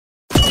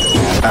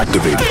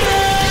activated.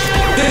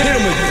 Hit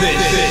him with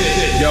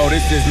this. Yo,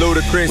 this is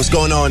Ludacris. What's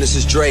going on? This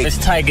is Drake. It's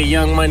Tiger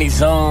Young Money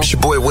Zone. It's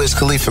your boy Wiz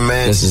Khalifa,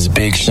 man. This is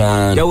Big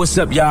Sean. Yo, what's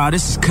up, y'all?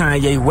 This is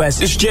Kanye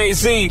West. It's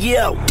Jay-Z.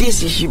 Yo,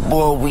 this is your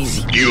boy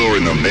Weezy. You're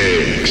in the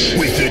mix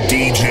with the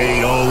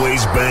DJ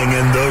always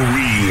banging the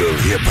real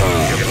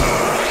hip-hop.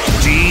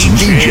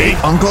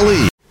 DJ Uncle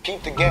E.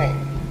 Keep the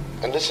game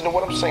and listen to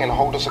what I'm saying and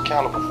hold us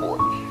accountable for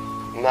it.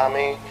 You know what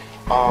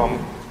I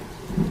mean?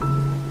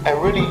 And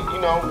really,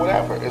 you know,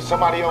 whatever. If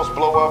somebody else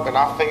blow up and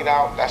I fade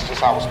out, that's just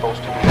how it's supposed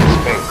to be.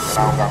 That's fake, and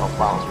I don't got no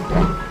problems with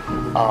that.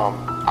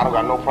 I don't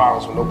got no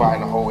problems with nobody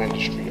in the whole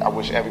industry. I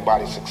wish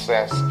everybody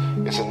success.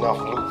 It's enough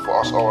loot for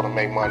us all to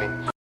make money.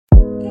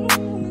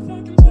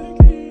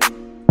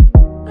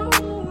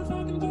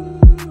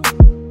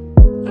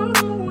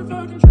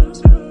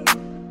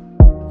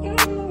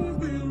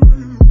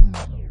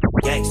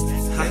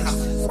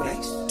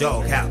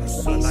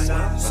 Doghouse,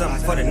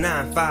 something for the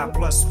 9-5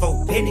 plus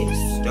 4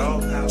 pennies.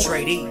 Doghouse,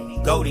 Trade E,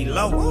 Goldie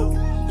Low,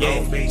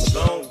 yeah.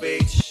 Long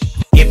Beach.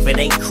 If it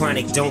ain't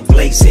chronic, don't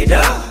blaze it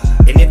up.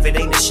 And if it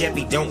ain't a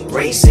Chevy, don't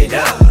race it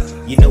up.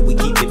 You know we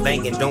keep it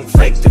banging, don't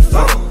fake the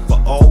phone.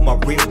 For all my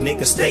real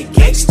niggas, stay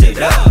gangstered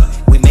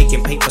up. We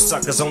making paper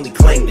suckers only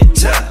claim to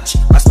touch.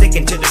 By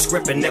sticking to the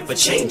script and never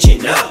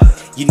changing up.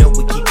 You know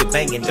we keep it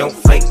banging, don't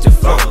fake the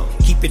phone.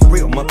 Keep it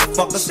real,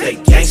 motherfucker, stay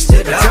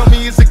gangstered up. Tell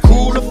me, is it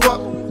cool to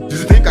fuck? Do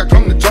you think I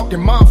come to talk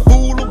in my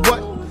fool or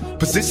what?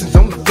 Positions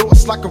on the floor,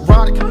 it's like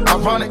erotic.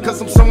 Ironic,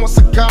 cause I'm somewhat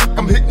psychotic.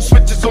 I'm hitting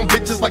switches on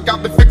bitches like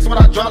I've been fixed with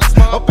hydraulics.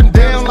 Up and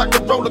down like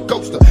a roller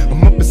coaster.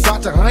 I'm up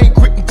inside you, I ain't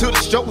quitting till the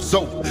show's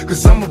over.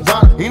 Cause I'm a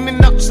rider, in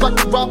and out just like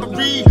a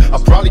robbery. I'll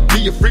probably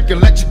be a freak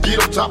and let you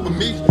get on top of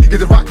me. Get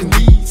the rockin'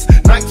 these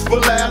nights full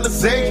of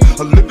Alizé.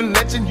 A living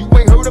legend, you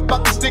ain't heard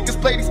about these niggas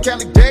play these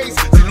Cali days.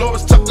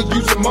 Dolores Tucker,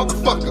 use a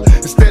motherfucker.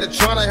 Instead of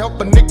trying to help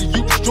a nigga,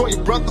 you destroy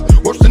your brother.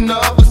 Worse than the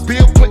others,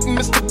 Bill Clinton,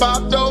 Mr.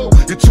 Bob Dole.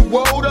 You're too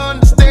old to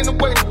understand the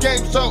way the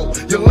game's so.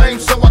 You're lame,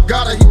 so I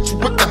gotta hit you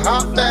with the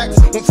hot facts.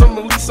 Want some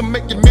release, I'm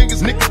making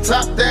millions, niggas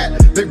top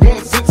that. They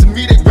wanna censor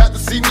me, they'd rather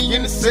see me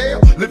in the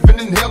cell. Living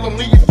in hell,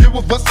 only a few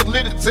of us are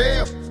lit to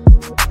tell.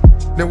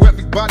 Now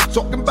everybody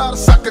talking about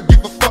us, I could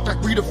give a fuck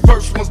like we the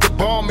first ones to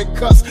bomb and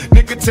cuss.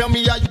 Nigga, tell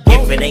me how you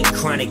If it ain't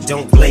chronic,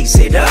 don't blaze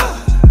it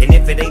up. And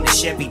if it ain't a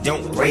Chevy,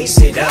 don't race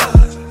it up.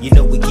 You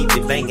know we keep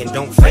it banging,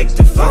 don't fake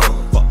the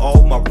phone. For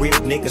all my real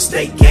niggas,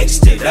 stay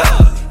gangstered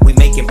up. We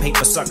making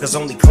paper suckers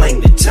only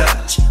claim to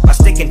touch. By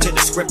sticking to the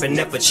script and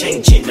never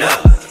changing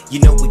up. You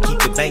know we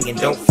keep it banging,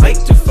 don't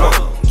fake the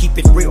phone. Keep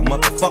it real,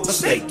 motherfucker,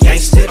 stay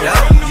gangstered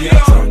up. Yeah, I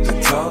talk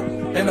the talk,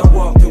 and I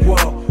walk the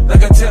walk.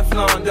 Like a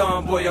Teflon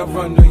Don, boy, I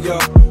run New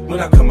York. When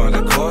I come out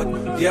of court,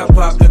 yeah, I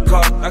pop the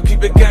cork. I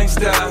keep it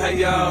gangsta, hey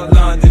y'all,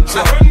 London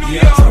talk.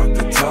 Yeah, I talk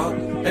the talk,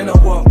 and I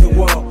walk the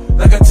walk.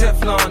 Like a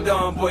Teflon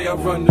Don, boy, I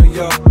run New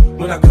York.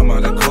 When I come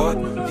out of court,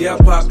 yeah, I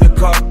pop the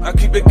cork. I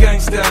keep it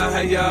gangsta,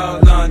 hey y'all,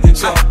 London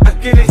talk. I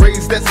get it.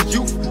 Raised as a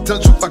youth, tell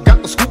the truth, I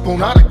got the scoop on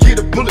how to get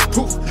it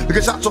bulletproof.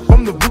 Nigga shots off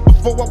from the roof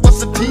before I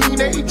was a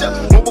teenager.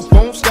 Mobile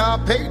phone, sky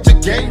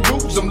pager, gang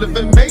rules, I'm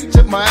living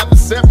major. My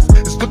adversaries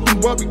is looking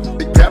worried,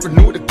 they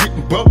paranoid of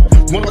getting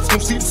buried. One of us gon'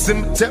 see the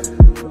cemetery.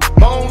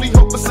 My only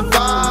hope is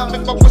survive.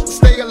 If I was to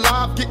stay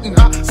alive, getting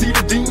high, see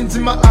the demons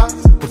in my eyes.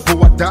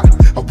 Before I die,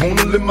 I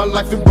wanna live my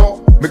life in raw.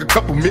 Make a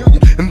couple million,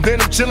 and then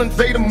I'm chillin',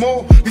 fading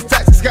more. These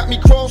taxes got me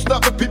crossed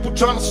up, and people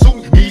tryna sue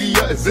me.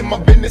 Media is in my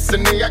business,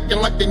 and they acting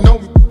like they know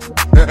me.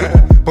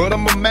 But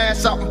I'ma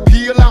mash out and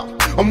peel out.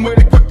 I'm with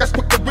it quick, that's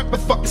quick to rip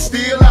and fucking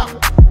steal out.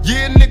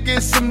 Yeah, nigga,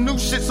 it's some new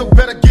shit, so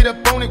better get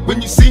up on it.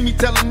 When you see me,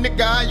 tell a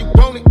nigga how you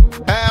want it.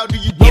 How do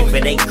you want it? If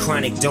it ain't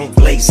chronic, don't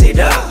blaze it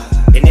up.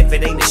 And if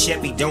it ain't a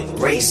Chevy, don't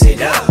race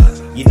it up.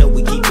 You know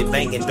we keep it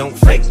banging, don't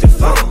fake the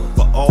phone.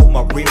 For all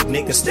my real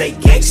niggas, stay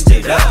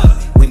gangstered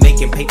up. We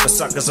making paper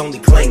suckers only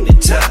claim to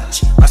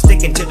touch. By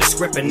sticking to the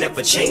script and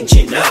never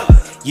changing up.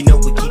 You know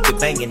we keep it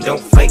banging,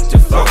 don't fake the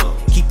phone.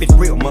 Keep it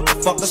real,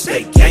 motherfucker,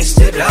 stay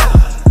gangstered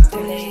up.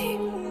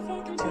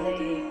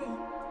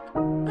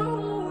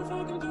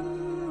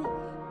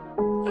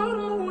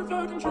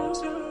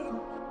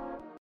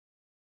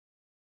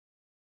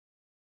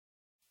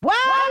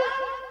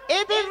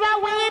 It is a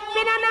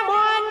weeping in the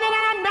morning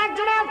and a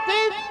natural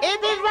thief.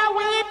 It is a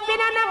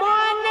weeping in the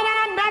morning and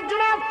a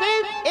natural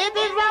thief. It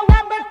is a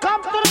when we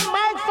come to the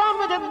mic sound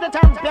within the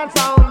champion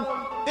sound.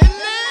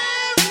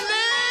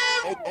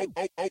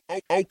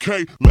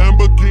 Okay,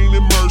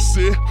 Lamborghini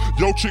Mercy.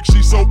 Yo, chick,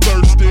 she so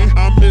thirsty.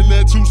 I'm in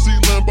that 2C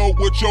Lambo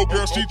with your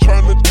girl, she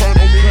tryna turn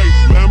on me.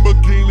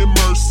 Lamborghini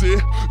Mercy.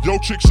 Yo,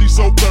 chick, she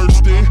so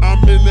thirsty. I'm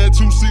in that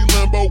 2C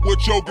Lambo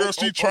with your girl,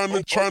 she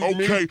tryna turn on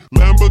me. Okay,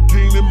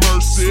 Lamborghini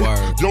Mercy.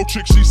 Yo,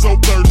 chick, she so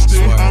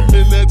thirsty. I'm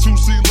in that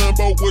 2C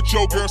Lambo with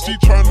your girl, she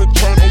tryna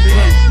turn on me.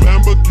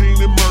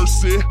 Lamborghini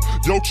Mercy.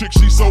 Yo, chick,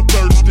 she so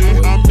thirsty.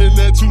 I'm in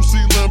that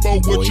 2C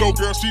Lambo with your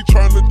girl, she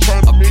tryna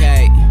turn on me.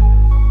 Okay.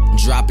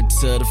 Drop it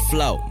to the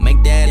floor,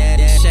 make that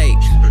shake.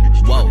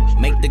 Whoa,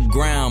 make the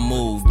ground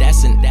move.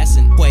 That's an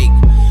quake.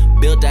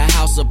 Build a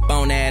house up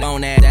on that.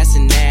 That's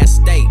an ass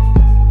state.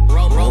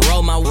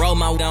 Roll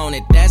my on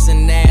it, that's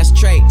an ass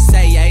trait.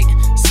 Say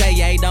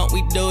yay, don't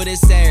we do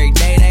this every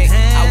day?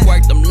 I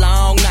worked them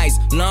long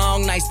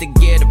nights to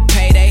get a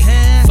payday.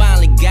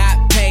 Finally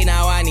got paid,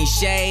 now I need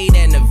shade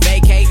and a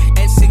vacate.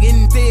 And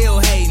singing still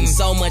hating,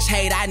 so much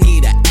hate, I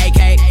need a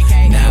AK.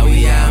 Now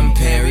we out in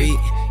Perry,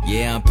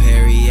 yeah, I'm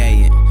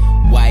Perrier.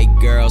 White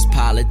girls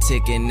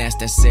politicking, that's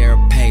that Sarah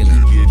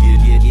Palin.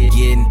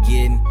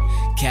 Getting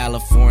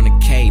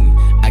Californicating.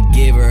 I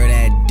give her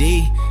that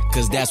D,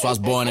 cause that's why I was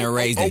born and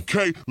raised in.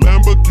 Okay,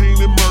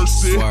 Lamborghini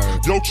Mercy. Swerve.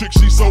 Yo, chick,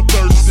 she so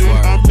thirsty.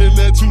 Swerve. I'm in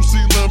that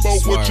 2C Lambo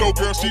Swerve. with your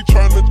girl, she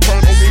tryna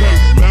turn on me.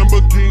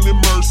 Lamborghini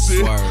Mercy.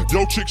 Swerve.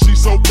 Yo, chick, she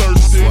so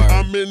thirsty. Swerve.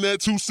 I'm in that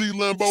 2C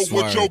Lambo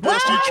Swerve. with your girl,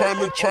 she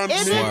tryna turn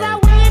on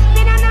me.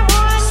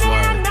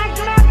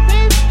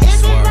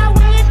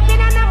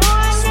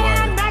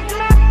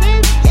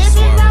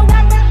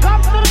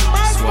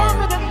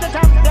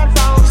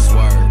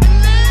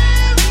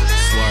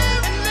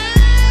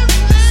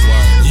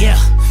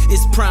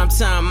 It's prime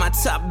time, my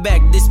top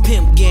back, this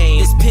pimp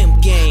game.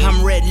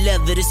 I'm red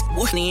leather, this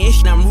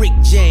ish, I'm Rick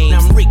James.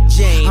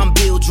 I'm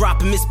Bill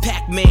dropping, Miss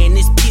Pac-Man,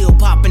 this pill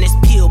popping,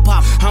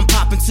 I'm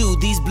popping too,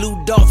 these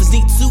blue dolphins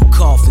need 2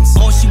 coffins.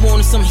 All she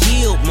wanted some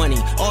healed money,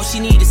 all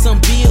she needed some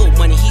bill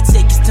money. He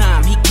take his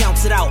time, he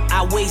counts it out,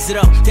 I weighs it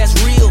up, that's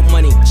real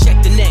money.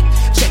 Check the neck,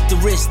 check the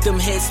wrist, them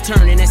heads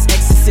turning, that's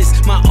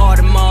exorcist. My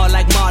Audemars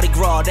like Mardi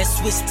Gras, that's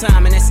Swiss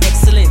time and that's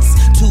excellence.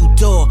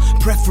 2-door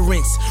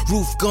preference,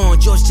 roof gone,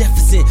 George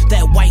Jefferson.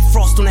 That white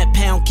frost on that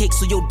pound cake,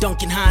 so your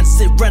Duncan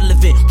Hines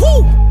irrelevant.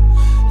 Woo!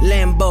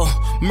 Lambo,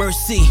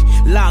 Mercy,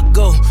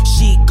 Lago,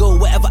 she go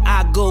wherever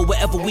I go,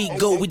 wherever we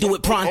go, we do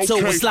it pronto.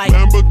 Okay, It's like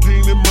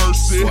Lamborghini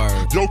Mercy.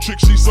 Swerve. Yo, chick,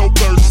 she so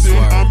thirsty.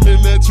 Swerve. I'm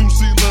in that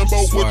 2C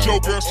Lambo Swerve. with your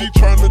girl, she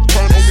tryna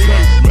turn on me.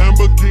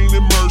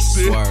 Lamborghini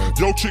Mercy. Swerve.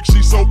 Yo, chick,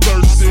 she so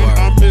thirsty. Swerve.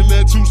 I'm in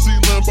that 2C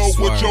Lambo with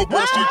Swerve. your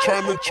girl, she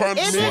tryna turn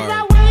on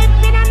me.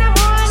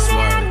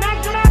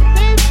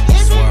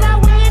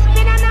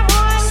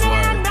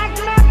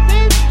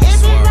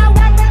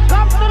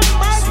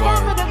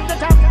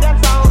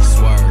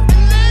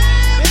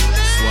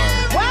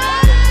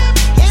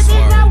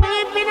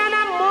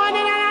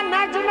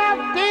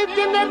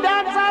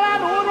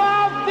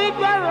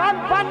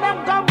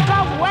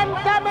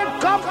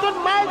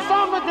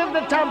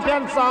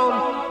 Champion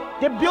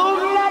sound. The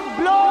bugle that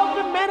blows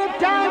the many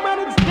times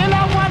and it's still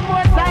on one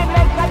more time.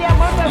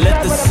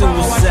 let the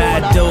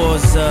suicide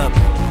doors up.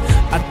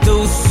 I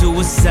threw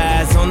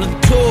suicides on the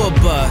tour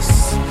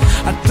bus.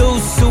 I threw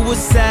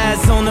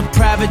suicides on the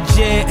private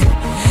jet.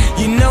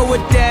 You know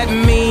what that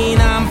mean,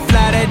 I'm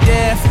fly to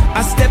death.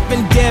 I step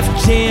in Def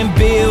Jam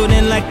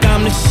building like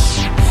I'm the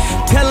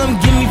Tell them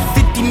give me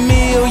 50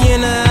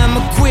 million or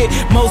I'ma quit.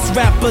 Most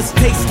rappers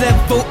taste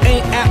level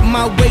ain't at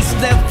my waist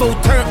level.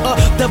 Turn up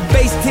the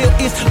bass till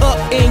it's up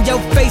in your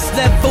face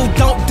level.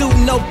 Don't do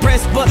no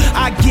press, but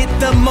I get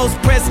the most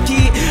press,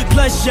 kid.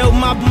 Plus yo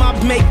mob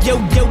make yo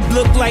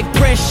look like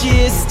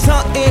precious.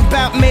 Something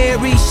about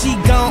Mary, she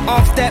gone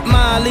off that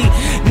Molly.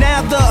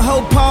 Now the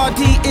whole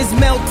party is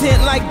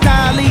melting like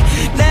Dolly.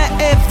 Now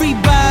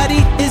everybody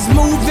is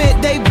moving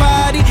they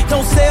body.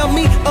 Don't sell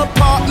me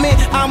apartment,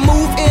 I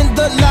move in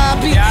the lobby.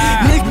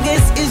 Yeah.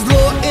 Niggas is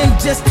loyal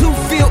just to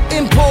feel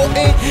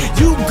important.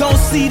 You gon'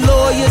 see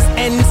lawyers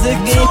and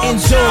again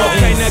enjoy.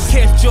 Okay, now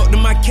catch up to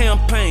my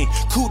campaign.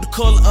 Cool the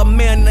color of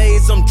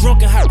mayonnaise. I'm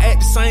drunk and hot at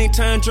the same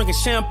time, drinking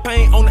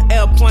champagne on the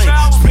airplane.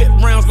 Spit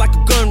rounds like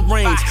a gun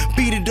range.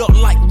 Beat it up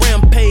like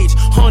Rampage.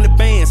 100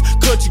 bands.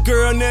 Cut your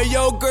girl now,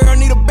 yo girl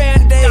need a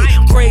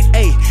band-aid. Grade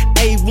A,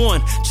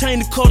 A1. Chain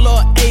the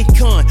color of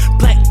Akon.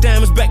 Black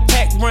diamonds,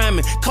 backpack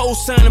rhyming.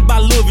 Co-signing by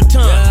Louis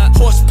Vuitton. Yeah.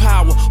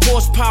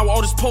 Horsepower.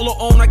 All this polo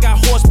on, I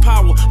got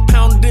horsepower.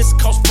 Pound of this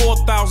cost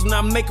 4,000.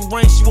 I make it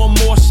rain, she want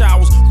more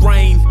showers.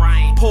 Rain.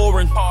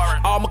 Pouring.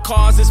 All my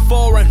cars is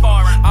foreign.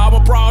 All my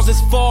bras is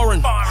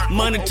foreign.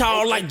 Money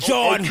tall like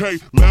Jordan. Okay,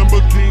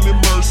 Lamborghini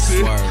Mercy.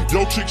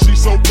 Yo, chick, she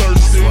so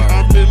thirsty.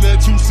 I'm in that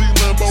 2C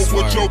Lambo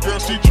with your girl,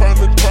 she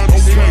tryna turn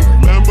on me.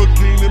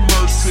 Lamborghini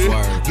Mercy.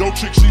 Yo,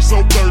 chick, she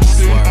so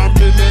thirsty. I'm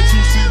in that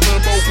 2C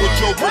Lambo with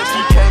your girl,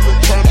 she tryna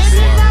turn on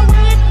me.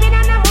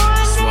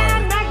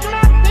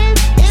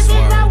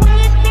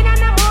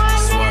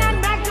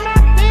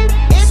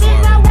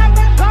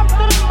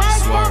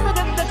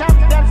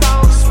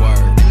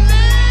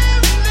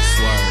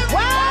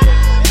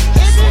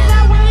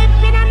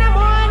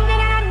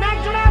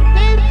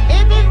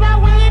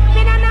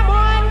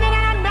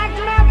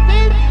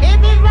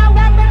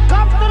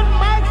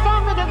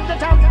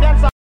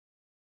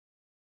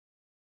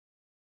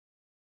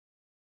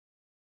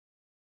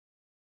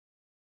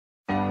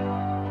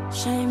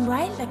 Shine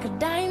bright like a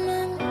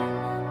diamond.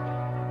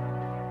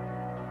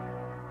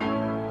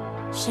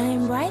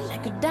 Shine bright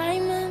like a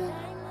diamond.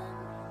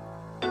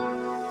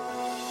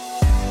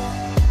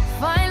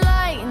 Fine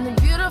light in the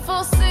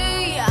beautiful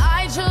sea.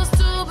 I chose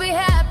to be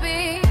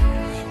happy.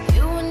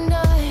 You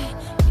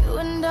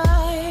and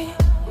I,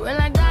 we're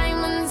like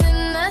diamonds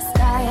in the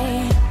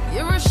sky.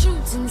 You're a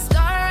shooting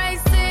star, I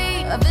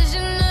see. A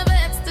vision of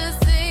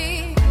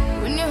ecstasy.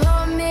 When you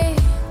hold me,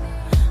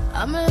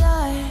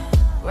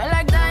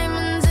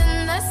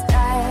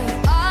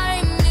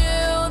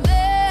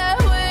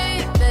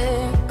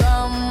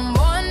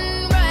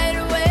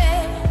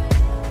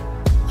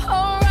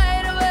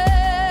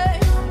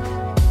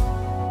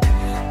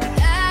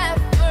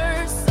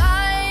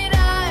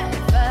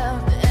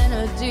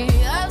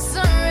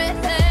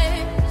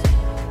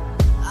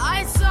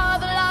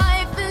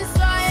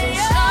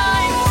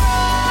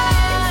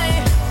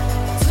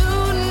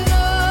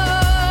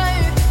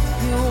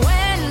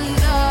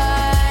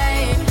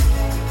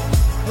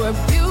 We're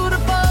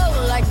beautiful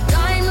like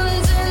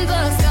diamonds in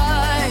the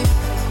sky.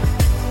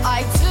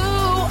 Eye to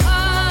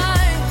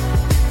eye,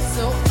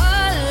 so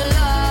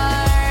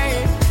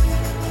alive.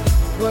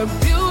 We're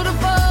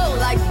beautiful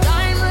like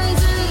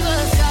diamonds in the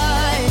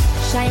sky.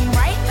 Shine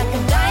bright like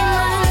a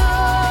diamond.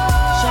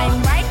 Shine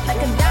bright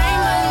like a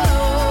diamond.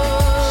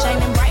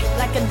 Shining bright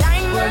like a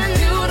diamond. We're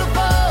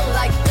beautiful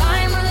like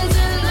diamonds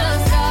in the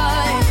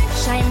sky.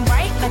 Shine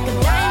bright like a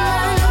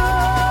diamond.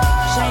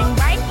 Shine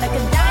bright like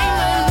a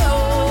diamond.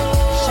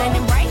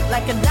 Shining bright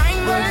like a diamond.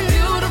 We're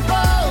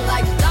beautiful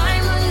like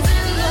diamonds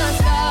in the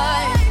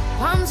sky.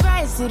 Palms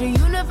rise to the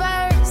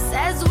universe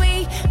as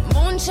we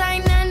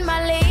moonshine and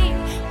Malay.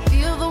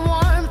 Feel the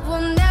warmth,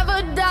 we'll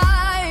never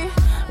die.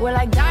 We're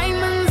like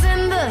diamonds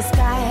in the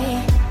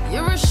sky.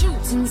 You're a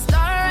shooting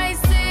star, I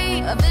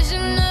see. A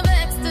vision of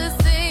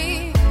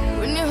ecstasy.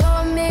 When you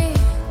hold me,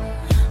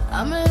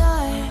 I'm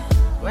alive.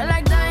 We're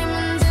like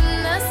diamonds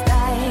in the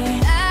sky.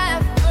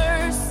 At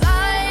first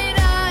sight,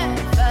 I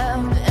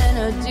felt the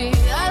energy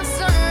of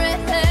sunrise.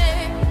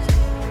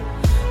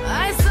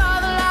 I saw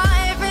the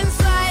life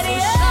inside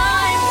you.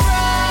 Shine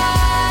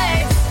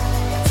bright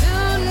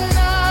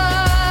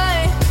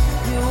tonight,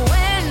 you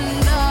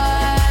and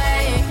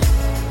I.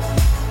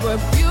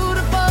 We're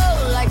beautiful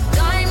like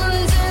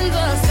diamonds in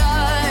the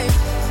sky.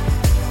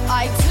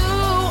 Eye to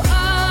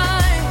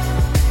eye,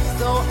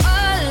 so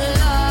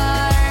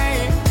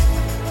alive.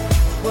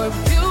 We're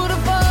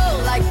beautiful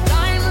like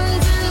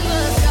diamonds in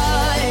the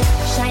sky.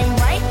 Shine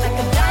bright like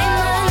a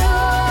diamond.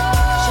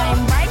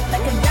 Shine bright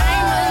like a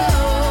diamond.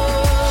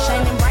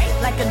 Shining bright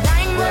like a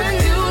diamond. We're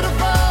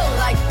beautiful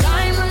like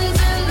diamonds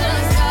in the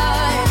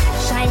sky.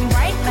 Shine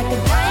bright like a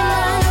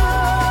diamond.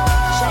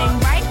 Shine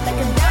bright like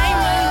a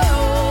diamond.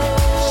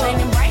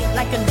 Shining bright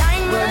like a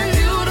diamond. We're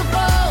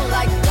beautiful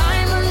like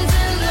diamonds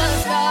in the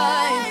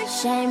sky.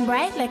 Shine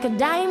bright like a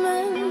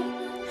diamond.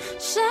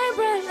 Shine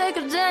bright like a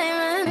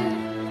diamond.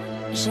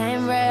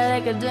 Shine bright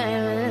like a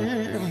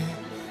diamond.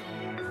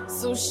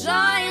 So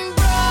shine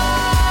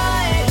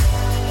bright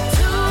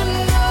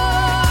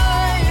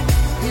tonight,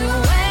 you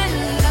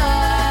and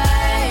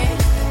I.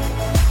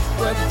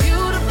 We're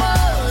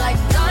beautiful like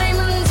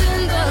diamonds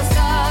in the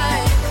sky.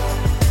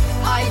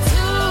 Eye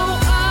to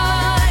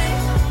eye,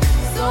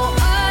 so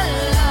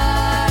alive.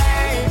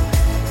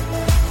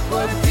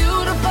 We're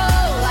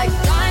beautiful like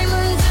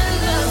diamonds in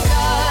the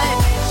sky.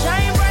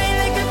 Shine bright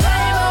like a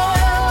diamond.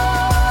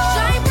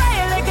 Shine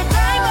bright like a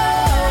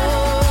diamond.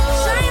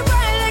 Shine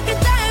bright like a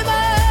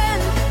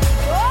diamond.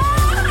 Oh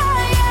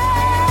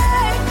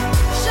yeah.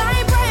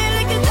 Shine bright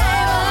like a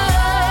diamond.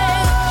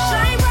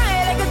 Shine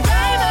bright like a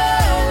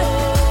diamond.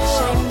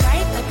 Shine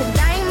bright like a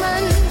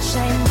diamond.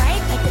 Shine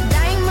bright like a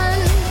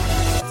diamond.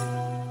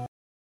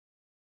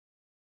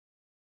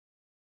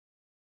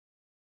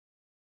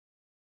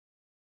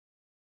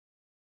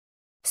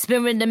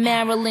 Spirit of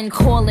Marilyn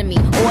calling me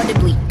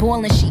audibly,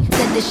 bawling. She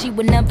said that she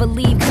would never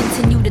leave,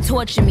 continue to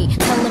torture me,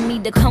 telling me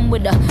to come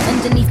with her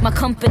underneath my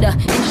comforter.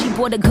 And she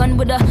brought a gun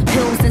with her,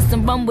 pills and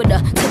some rum with her.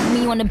 Took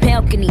me on the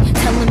balcony,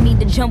 telling me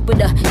to jump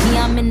with her.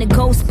 Yeah, I'm in the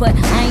ghost, but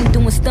I ain't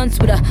doing stunts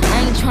with her.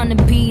 I ain't trying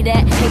to be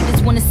that,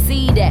 haters wanna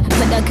see that,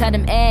 but I got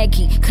him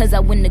aggy, cause I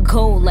win the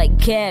gold like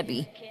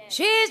Gabby.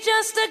 She's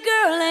just a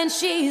girl and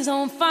she's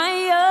on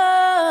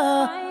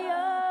fire.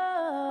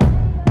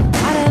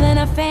 Hotter than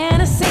a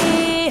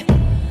fantasy,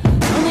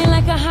 only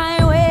like a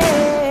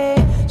highway.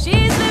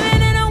 She's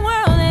living in a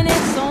world and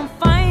it's on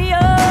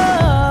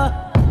fire,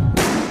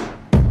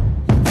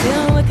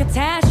 filled with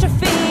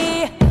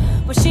catastrophe,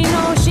 but she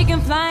knows she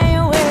can fly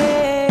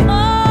away. Oh,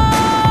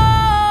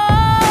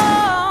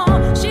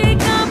 she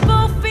got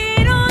both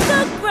feet on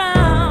the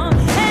ground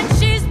and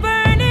she's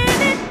burning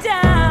it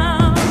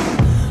down.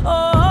 Oh,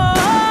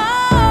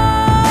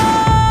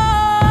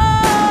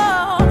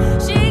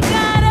 she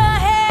got her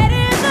head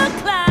in the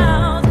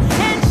clouds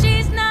and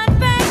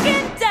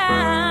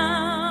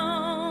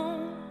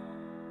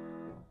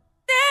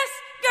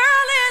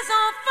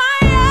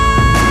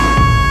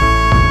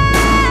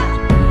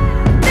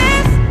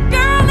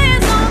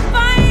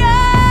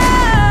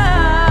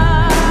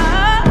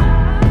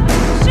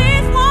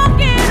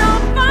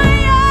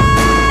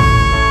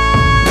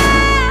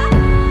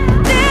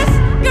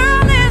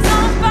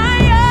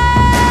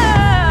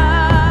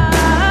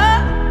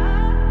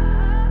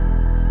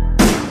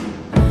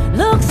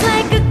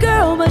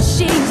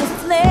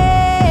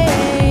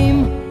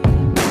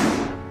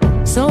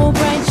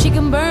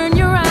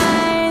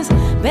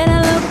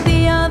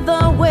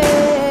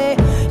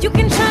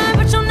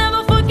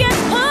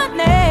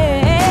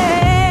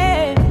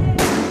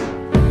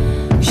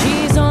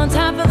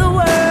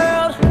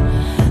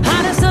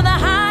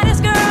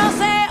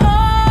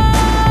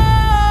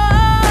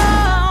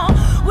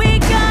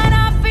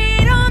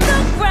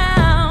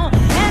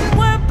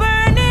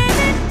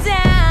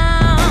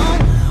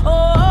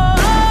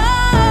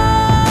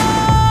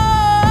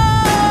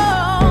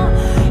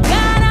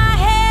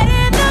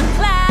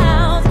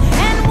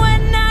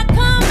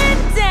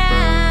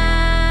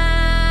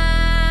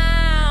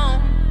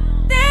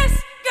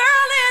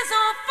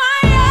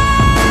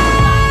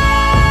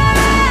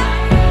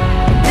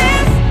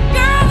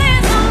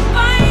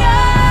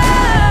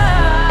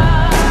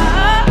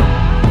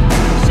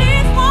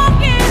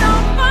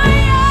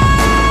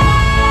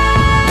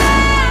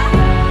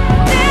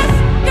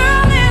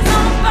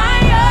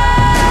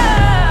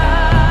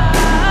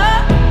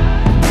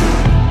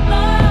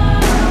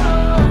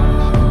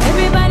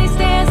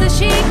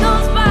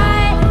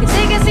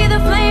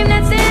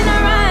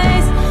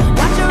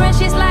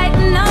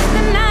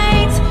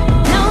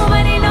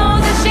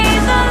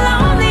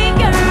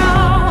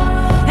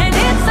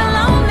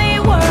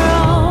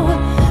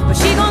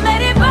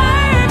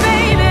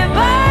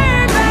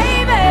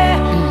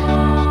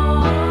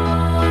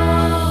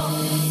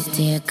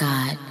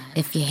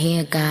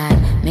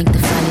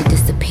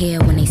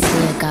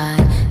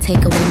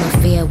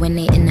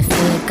donate in the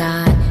fear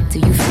God. Do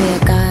you fear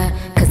God?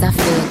 Cause I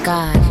fear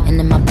God. And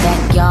in my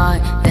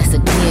backyard, that's a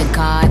dear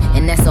God.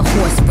 And that's a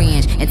horse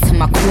ranch. And to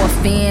my core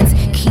fans,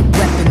 keep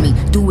repping me.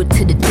 Do it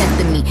to the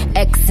death of me.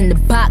 X in the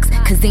box,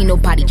 cause ain't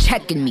nobody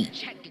checking me.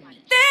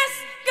 This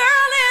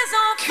girl is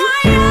on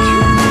fire.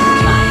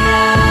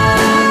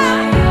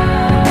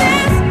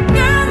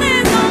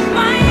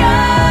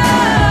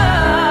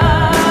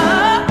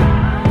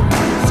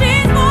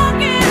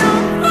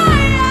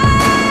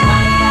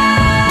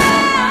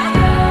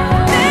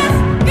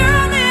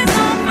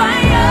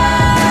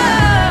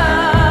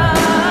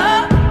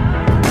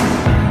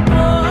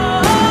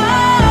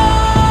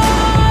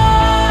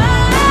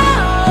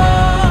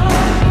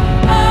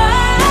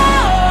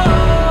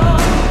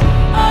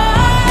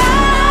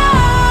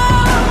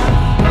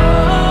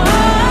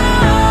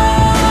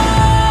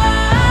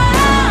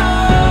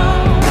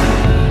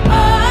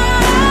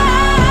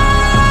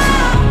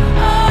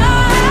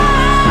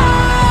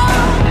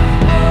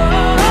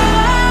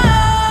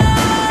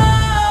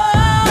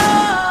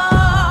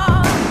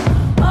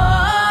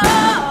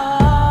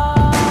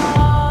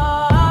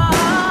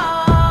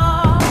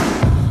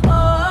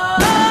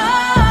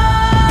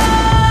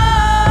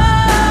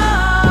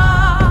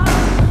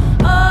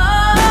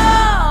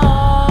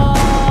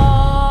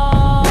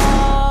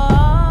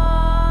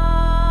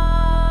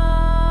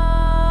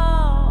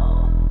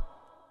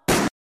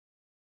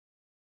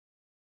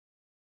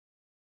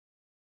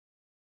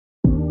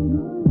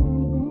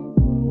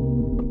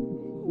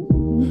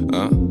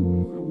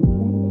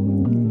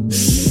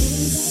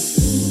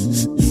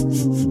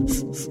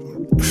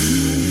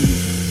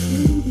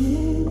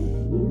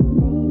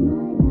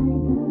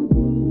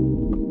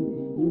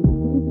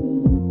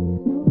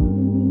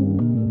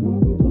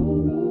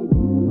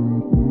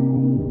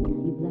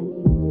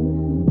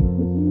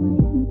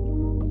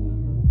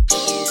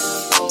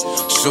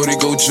 Shorty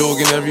go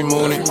jogging every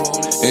morning,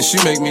 and she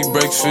make me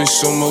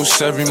breakfast almost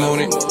every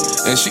morning.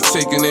 And she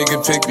take a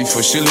nigga pic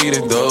before she leave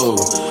the door.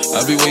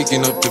 I be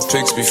waking up the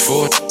pics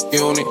before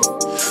on it.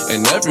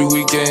 And every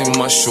weekend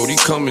my shorty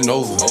coming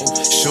over.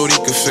 Shorty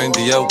can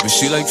Fendi out, but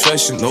she like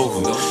Fashion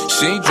Nova.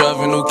 She ain't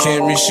driving no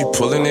Camry, she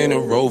pulling in a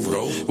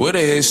Rover. With her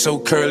hair so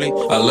curly,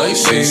 I like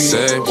she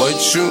said,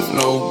 what you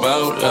know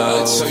about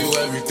us? I tell you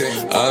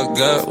everything. I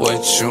got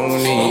what you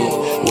need.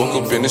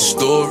 Woke up in the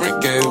store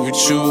and get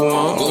what you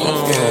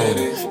want. Get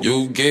it.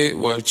 You get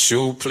what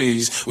you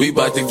please. We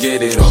bout to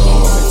get it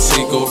on.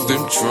 Take off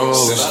them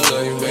drawers.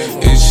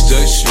 It's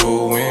just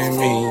you and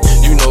me.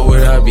 You know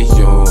what I be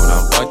on.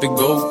 I'm about to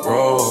go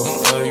raw.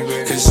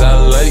 Cause I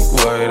like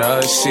what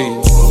I see.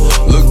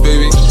 Look,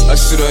 baby, I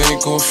said I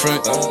ain't gon'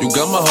 front. You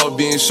got my heart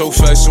beating so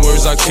fast, some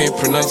words I can't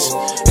pronounce.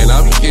 And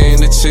I be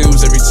getting the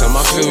chills every time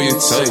I feel your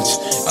touch.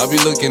 I be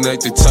looking at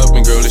the top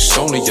and girl, it's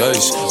only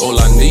us. All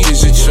I need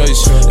is your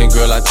choice. And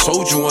girl, I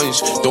told you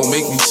once, don't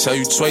make me tell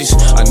you twice.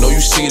 I know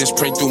you see this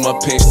print through my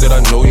pants that I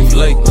know you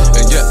like.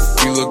 And yeah,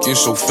 you looking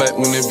so fat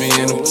when it be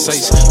in them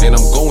tights. And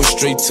I'm going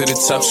straight to the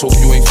top, so hope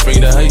you ain't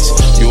afraid of heights.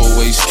 You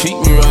always keep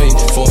me right,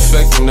 for a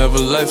fact you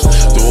never left.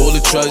 Through all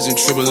the trials and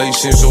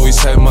tribulations, always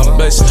had my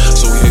best.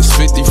 So here's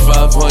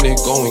 5,500,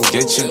 go and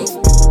get you.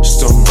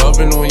 Start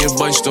rubbing on your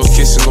butt, start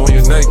kissing on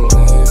your neck.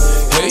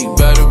 Hate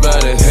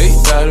about it, hate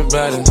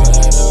about it.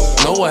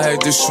 Know I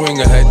had to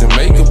swing, I had to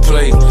make a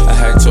play. I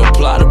had to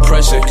apply the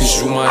pressure,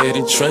 cause you my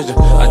hidden treasure.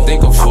 I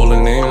think I'm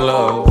falling in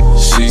love.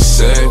 She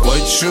said,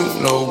 what you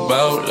know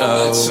about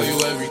us? I tell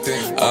you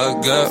everything.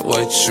 I got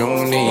what you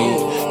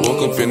need.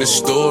 Woke up in the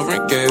store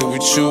and get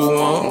what you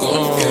want.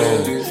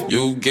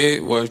 You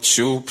get what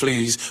you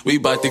please. We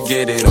bout to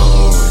get it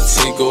on.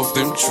 Take off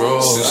them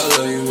drawers.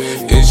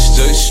 It's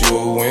just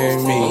you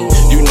and me.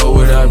 You know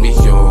what I be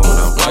on.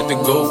 I'm about to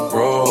go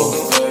raw.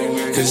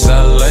 Cause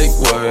I like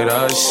what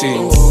I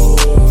see.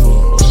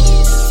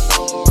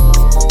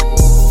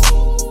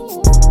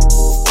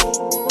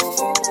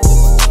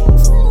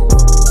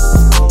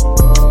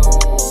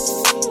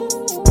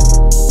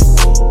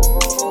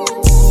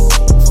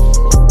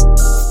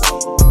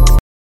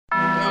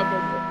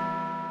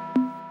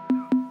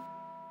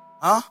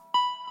 Huh?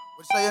 What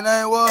you say your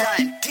name was?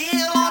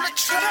 Deal on the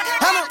track.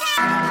 Hannah.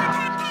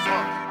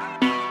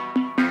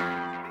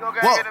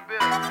 Whoa.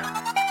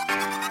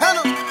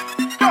 Hannah.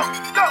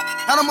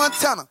 Hannah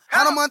Montana.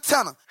 Hannah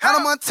Montana. Hannah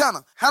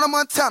Montana. Hannah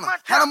Montana.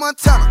 Hannah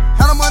Montana.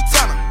 Hannah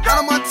Montana.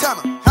 Hannah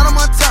Montana. Hannah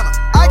Montana.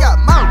 I got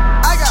mouth.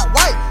 I got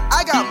white.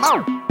 I got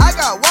mouth. I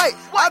got white.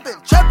 I've been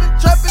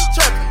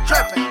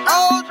trapping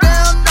all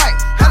damn night.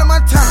 Hannah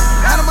Montana.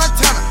 Hannah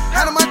Montana.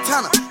 Hannah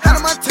Montana. Hannah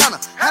Montana.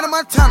 Hannah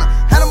Montana.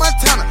 Hannah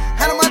Montana.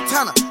 Hannah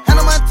Montana.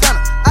 Hannah Montana.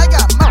 I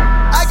got mouth.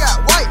 I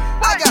got white.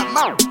 I got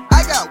mouth.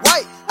 I got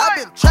white. I've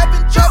been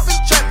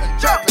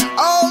trapping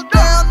all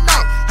damn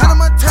night. Hannah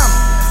Montana.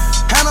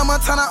 Hannah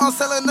Montana on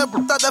selling the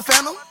out the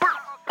phantom.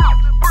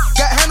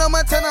 Got Hannah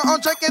Montana on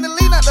drinking the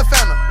lean out the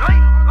phantom.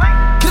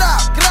 Get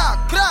out.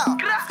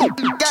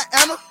 Got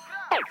Anna.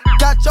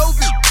 Got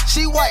Jovi.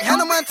 She white.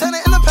 Hannah Montana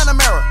in the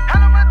Panamera.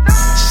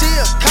 She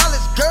a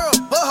college girl,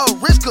 but her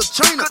wrist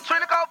Katrina.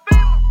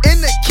 In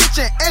the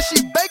kitchen and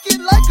she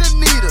baking like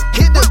Anita.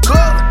 Hit the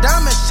club,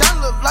 diamond shine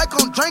look like a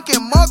I'm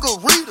drinking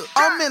margarita.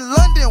 I'm in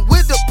London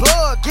with the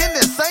plug, in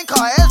the same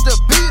car as the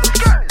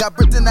Beatles. Got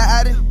bricks in the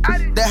Addy,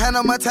 that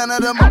Hannah Montana,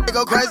 the they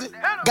go crazy.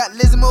 Got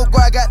Lizzie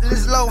McGuire, got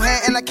Liz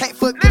Lohan, and I can't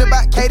forget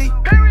about Katie.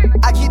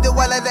 I keep the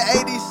white like the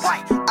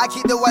 80s, I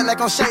keep the white like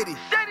I'm shady.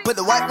 Put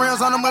the white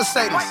rims on the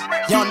Mercedes.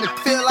 Young nigga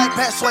feel like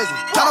Pat Swayze.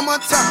 Hannah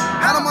Montana,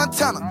 Hannah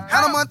Montana,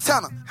 Hannah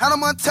Montana, Hannah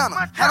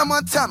Montana, Hannah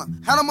Montana,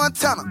 Hannah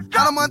Montana,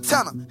 Hannah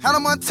Montana, Hannah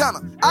Montana.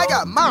 I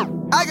got mouth,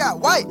 I got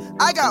white,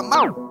 I got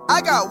mouth,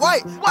 I got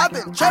white. I've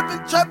been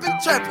trapping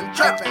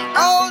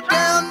all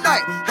damn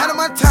night. Hannah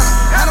Montana,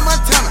 Hannah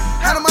Montana,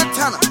 Hannah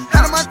Montana,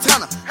 Hannah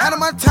Montana, Hannah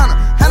Montana,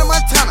 Hannah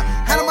Montana,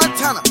 Hannah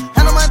Montana,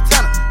 Hannah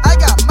Montana. I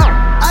got mouth,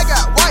 I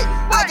got white,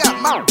 I got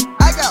mouth,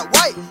 I got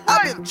white.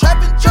 I've been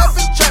trapping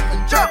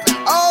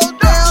all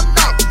damn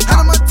night.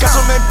 Hannah Montana. Got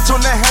so many bitch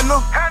on that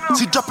handle.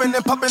 She dropping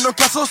and popping on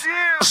castles.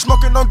 I'm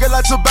smoking on get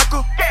like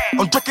tobacco.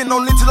 I'm drinking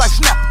on lean till I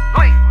snap.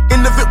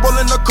 In the VIP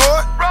rolling the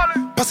cord.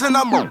 Passing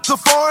out more to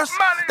forest.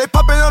 They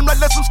popping them like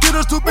let some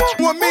skittles. Two bitches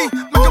want me,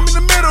 make them in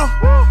the middle.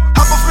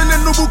 Hop off in the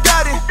new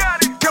Bugatti.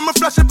 Camera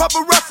flashing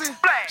paparazzi.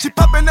 She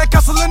popping that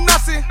castle and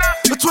Nazi.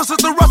 The twist is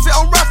the Rossi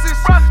on Rossi's.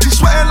 She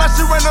sweating like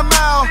she ran a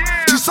mile.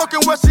 She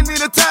soaking wet, she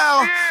need a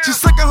towel. She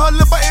sucking her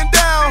lip button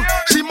down.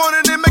 She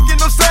moaning and making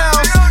no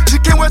sounds. She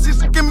can't wait, she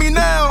sucking me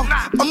now.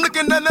 I'm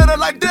looking at her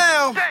like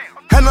damn.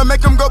 Hannah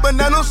make them go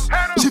bananas.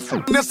 She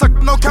f***ing and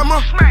sucking no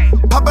camera.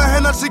 Pop her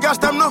hand up, she got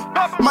stamina.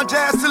 My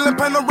jazz still in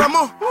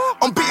panorama.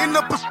 I'm beating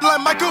up pussy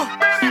like Michael.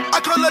 I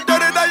call her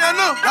Dirty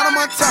Diana. Hannah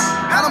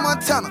Montana, Hannah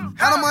Montana,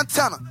 Hannah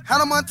Montana,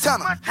 Hannah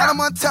Montana, Hannah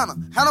Montana,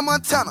 Hannah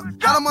Montana,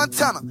 Hannah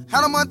Montana,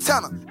 Hannah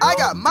Montana. I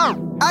got mouth,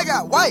 I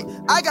got white,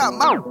 I got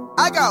mouth,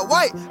 I got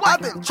white. I've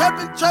been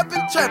trapping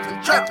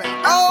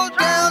all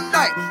damn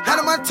night.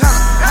 Hannah Montana,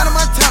 Hannah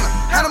Montana,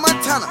 Hannah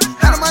Montana,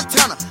 Hannah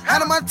Montana,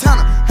 Hannah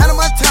Montana, Hannah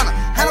Montana,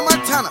 Hannah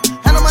Montana,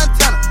 Hannah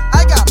Montana.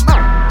 I got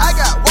mouth, I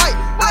got white,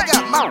 I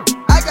got mouth,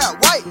 I got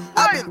white.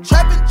 I've been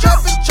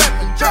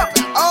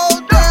trapping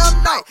all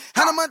damn night.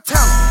 Hannah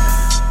Montana.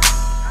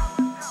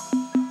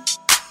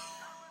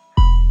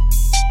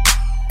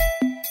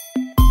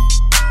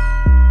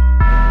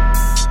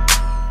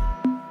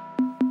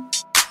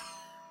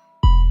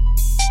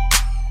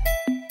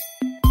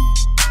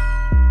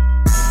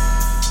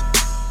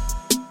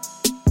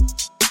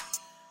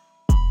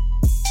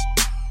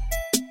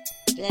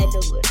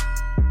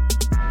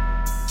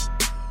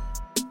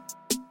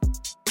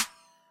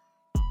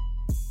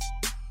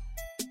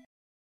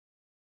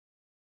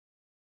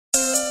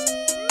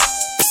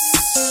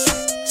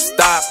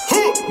 Stop.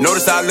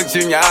 Notice how I looked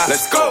you in your eye.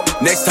 Let's go.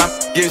 Next time,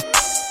 get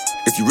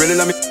if you really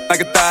love me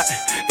like a thought.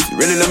 If you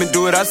really let me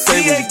do what I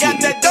say, when you get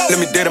me, let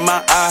me dead in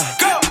my eye.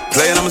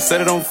 Play it, I'ma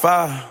set it on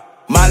fire.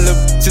 My little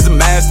bitch is a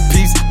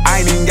masterpiece. I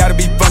ain't even gotta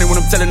be funny when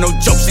I'm telling no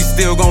jokes. She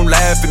still gon'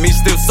 laugh at me.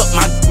 Still suck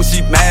my when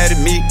she mad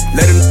at me.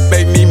 Let him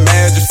make me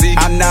mad, you see.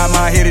 I nod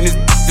my head in this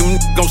them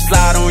gon'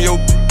 slide on your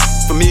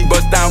for me.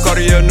 Bust down,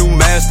 Cartier, new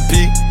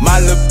masterpiece. My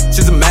little bitch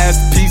is a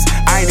masterpiece.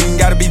 I ain't even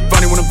gotta be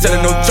funny when I'm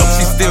telling no jokes.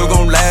 She still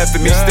gon' laugh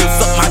at me. Still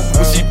suck my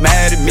when she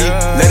mad at me.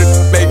 Let him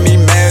make me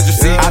mad, you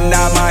see. I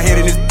nod my head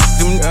in this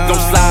them gon'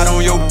 slide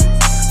on your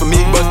for me.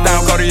 Bust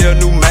down, Cartier,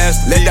 new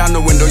masterpiece. Let down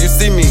the window, you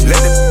see me.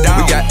 Let it down.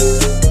 We got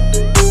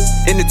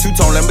in the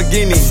two-tone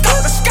Lamborghini.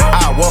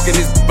 I walk in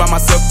this by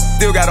myself,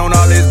 still got on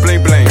all this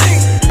bling bling.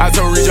 I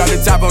told Reach on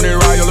the top on that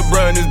Royal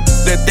LeBron,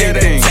 that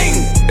thing.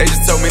 They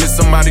just told me that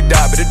somebody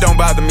died, but it don't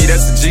bother me,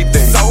 that's the G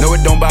thing. No,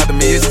 it don't bother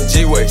me, it's the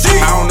G-way.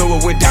 I don't know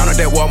what went down at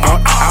that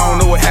Walmart. I don't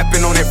know what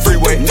happened on that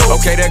freeway.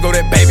 Okay, there go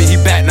that baby, he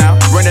back now.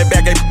 Run that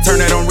back,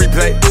 turn that on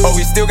replay. Oh,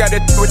 he still got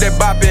that with that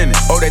bop in it.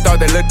 Oh, they thought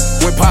that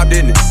went pop,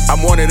 didn't it?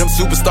 I'm one of them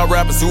superstar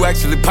rappers who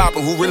actually pop,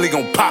 and who really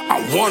gon' pop. I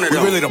wanted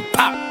them. We really done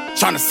pop.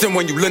 Tryna send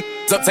when you look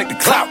up, take the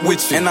clout with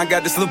you. And I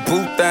got this little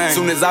boo thing.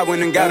 Soon as I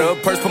went and got her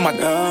a purse, put my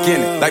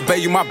in it. Like, babe,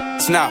 you my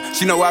bitch now.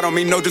 She know I don't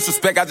mean no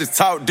disrespect, I just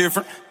talk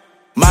different.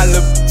 My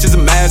little bitch is a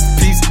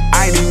masterpiece.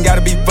 I ain't even gotta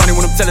be funny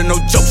when I'm telling no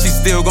jokes. She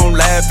still gon'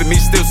 laugh at me.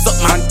 Still suck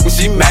my when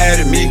she mad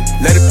at me.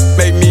 Let it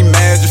make me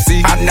mad, you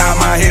see. I nod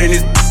my head in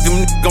this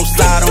them gon'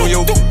 slide on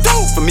your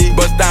for me.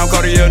 Bust down,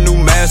 Cartier, new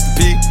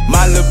masterpiece.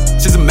 My little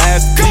bitch is a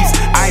masterpiece.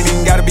 I ain't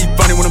even gotta be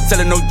funny when I'm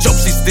telling no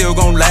jokes. She still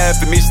gon'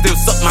 laugh at me. Still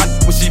suck my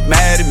when she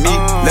mad at me.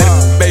 Let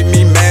it make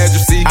me mad,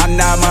 you see. I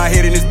nod my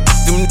head in this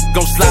them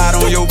gon' slide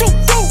on your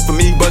for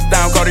me. Bust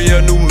down,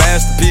 Cartier, new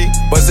masterpiece.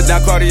 Bust it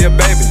down, Cartier,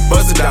 baby.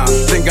 Bust it down.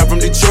 Think I'm from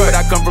Detroit,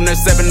 I come from that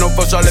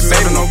 704 Charlotte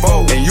Maven.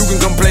 And you can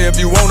come play if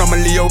you want. I'm a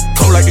Leo,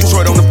 cold like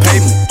Detroit on the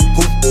pavement.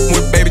 Who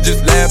with baby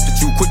just laughed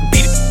at you? Quit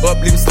beat it up,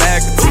 leave him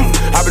slag at you.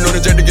 I've been on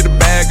the jet to get a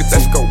bag of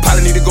let's go.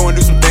 Probably need to go and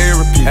do some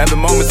therapy.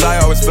 Having moments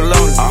I always feel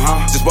lonely.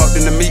 Just walked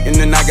in the meeting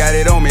and I got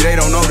it on me. They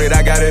don't know that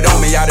I got it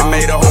on me. I done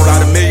made a whole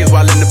lot of millions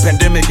while in the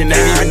pandemic and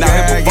ain't even out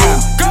here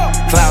performing.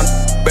 Clown,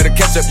 better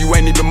catch up, you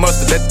ain't even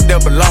mustard. That the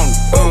devil on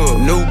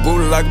me. New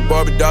booty like a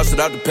Barbie doll, shit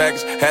out the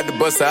package. Had to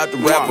bust out the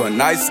rapper.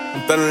 Nice,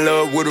 fell in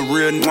love with a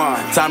real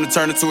time to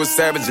turn into a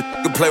savage. If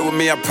you could play with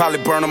me, I'd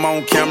probably burn him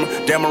on camera.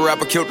 Damn, a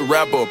rapper killed the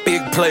rapper. A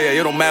big player,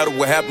 it don't matter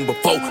what happened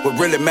before. What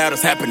really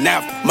matters happened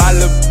after. My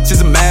little bitch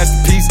is a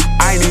masterpiece.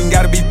 I ain't even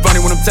gotta be funny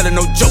when I'm telling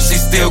no jokes.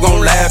 She still gon'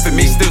 laugh at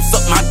me. Still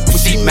suck my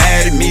when she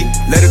mad at me.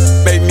 Let it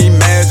make me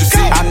mad, you see.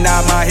 I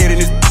nod my head in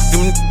this,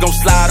 them gon'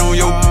 slide on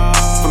your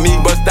for me.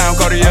 Bust down,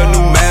 Cartier,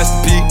 new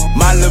masterpiece.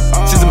 My little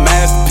she's a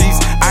masterpiece.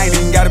 I ain't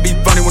even gotta be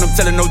funny when I'm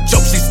telling no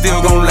jokes. She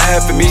still gon'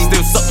 laugh at me.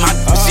 Still suck my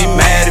when she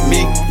mad at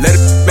me. Let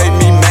it make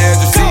me mad,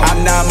 you see. I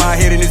nod my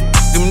head in this,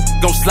 them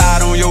gon'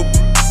 slide on your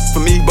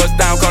for me. Bust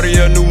down,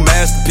 Cartier, new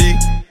masterpiece.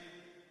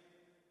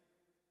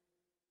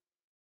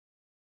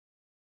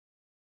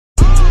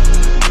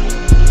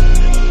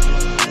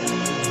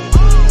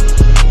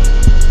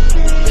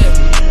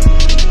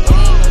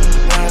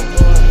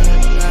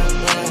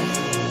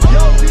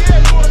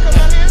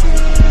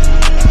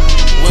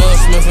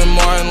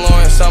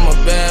 I'm a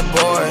bad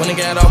boy. When I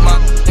got off my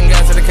and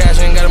got to the cash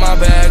and got in my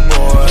bag,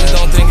 boy. Please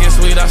don't think it's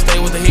sweet, I stay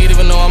with the heat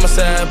even though I'm a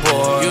sad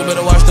boy. You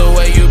better watch the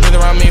way you breathe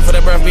around me for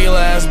that breath be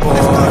last, boy.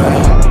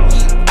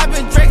 I've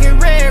been drinking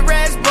red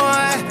rats,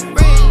 boy.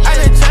 I've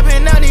been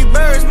trapping out these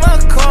birds,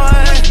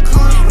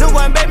 McCoy. No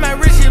one bet my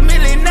rich a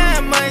million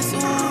 9 months.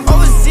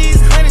 Overseas,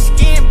 honey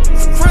skin,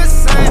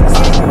 croissant.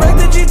 Break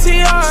the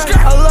GTR,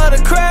 I love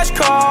the crash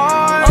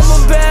car. I'm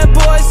a bad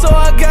boy, so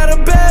I got a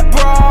bad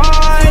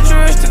bride.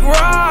 Futuristic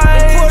ride.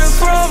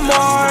 From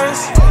Mars,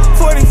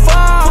 45,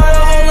 put a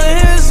hole in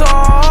his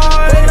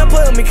arm. They not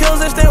play with me, kills,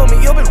 they stay with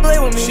me, you'll be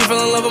play with me. She fell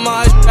in love with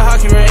my eyes, a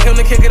hockey ring. Come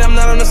to kick it, I'm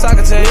not on the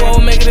soccer team. You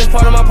won't make it, it's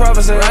part of my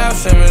prophecy. Rap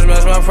Simmons,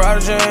 match my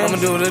prodigy. I'ma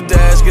do the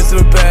dash, get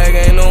to the bag,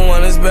 ain't no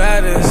one as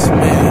bad as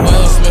me.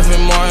 Will Smith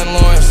and Martin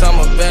Lawrence, I'm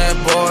a bad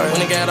boy.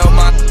 When I got off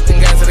my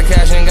and got to the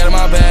cash and got in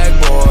my bag,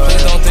 boy.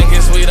 Please don't think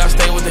it's sweet, I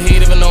stay with the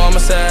heat even though I'm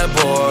a sad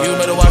boy. You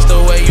better watch the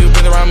way you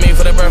breathe around me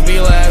for that breath be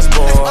last,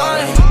 boy.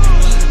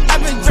 I've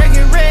been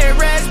drinking red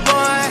rats,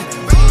 boy.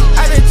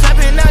 I've been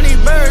trapping out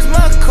these birds,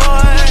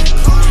 McCoy.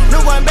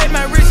 No one bet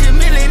my rich a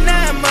million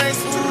 9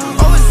 months.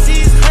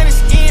 Overseas, honey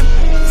skin,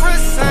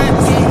 croissant.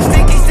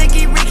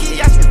 Sticky,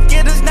 Ricky, I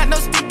scared us, not no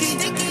sticky.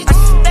 I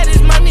that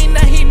is money,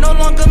 now he no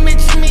longer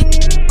mention me.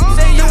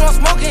 Say you want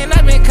smoking,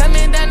 I've been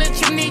coming down the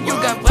chimney. You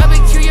got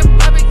barbecue, your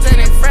barbecue,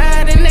 and it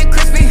fried and it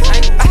crispy.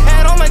 I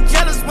had all my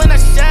jealous when I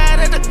shot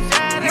at the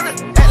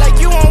act like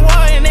you on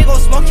war and they gon'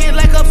 smoke it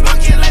like a.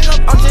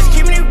 I'm just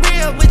keeping it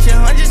real with your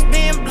hundreds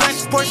being blunt.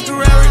 Porsche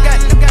Ferrari got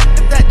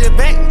the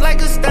back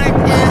like a stunt,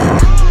 yeah.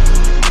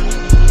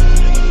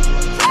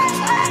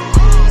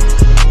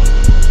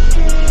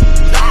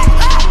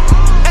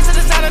 That's to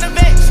the side of the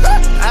bench.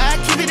 I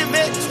keep it in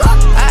bed.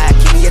 I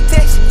keep me a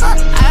text. I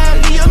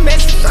leave a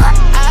message. I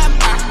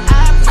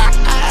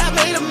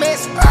made a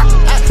mess.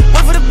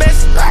 Went for the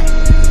best.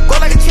 Go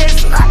like a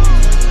chest. I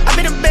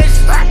made the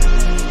best.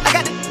 I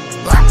got the.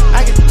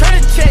 I can turn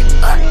a check.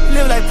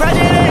 Live like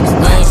Project X.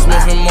 Will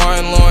Smith and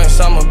Martin Lawrence,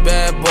 I'm a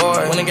bad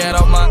boy. When I got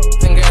off my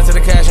and got to the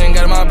cash and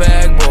got in my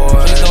bag,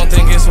 boy. Please don't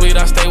think it's sweet,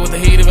 I stay with the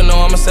heat even though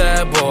I'm a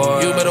sad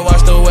boy. You better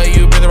watch the way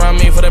you breathe around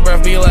me for that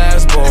breath be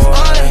last, boy.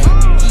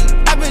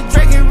 I've been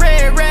drinking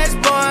red rats,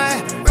 boy.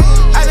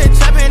 I've been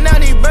trapping out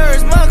these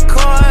birds,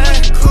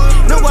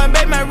 McCoy. No one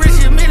bet my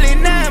rich a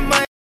million 9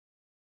 months.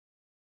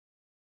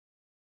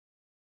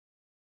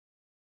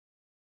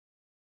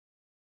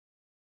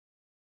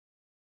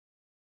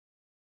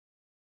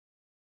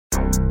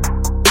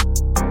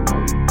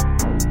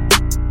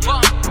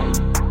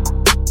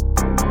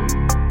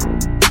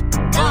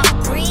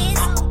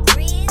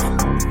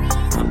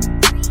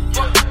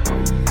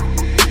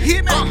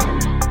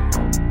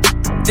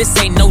 This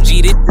ain't no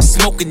G, this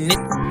smoking it,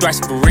 thrash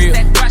for real.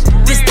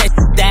 This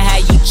that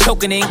had you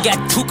choking and got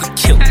Tuka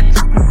killed.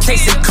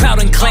 Chasing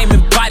clout and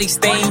claiming bodies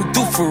they ain't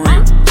do for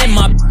real. And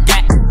my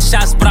got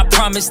shots, but I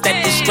promise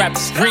that this strap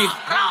is real.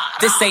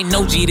 This ain't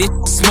no G, this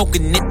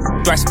smoking it,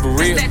 thrash for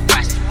real.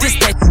 This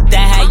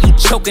that had you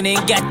choking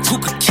and got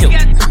Tuka killed.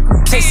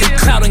 Chasing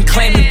clout and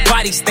claiming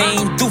bodies they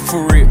ain't do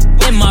for real.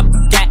 And my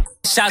got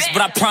shots,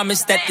 but I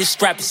promise that this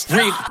strap is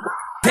real.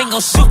 They ain't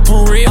gon' shoot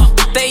for real.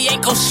 They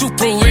ain't gon' shoot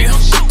for real.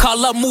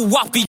 Call up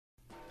Muwapi.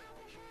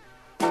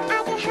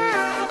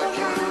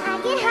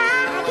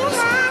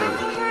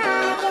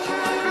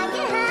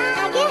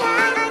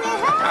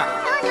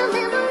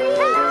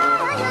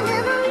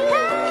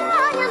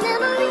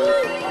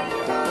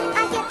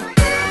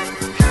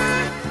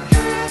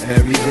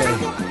 Every day,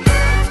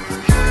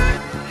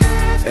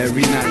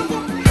 every night,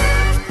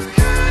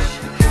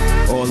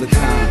 all the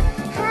time.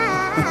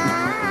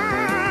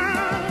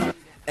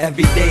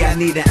 Every day I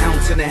need an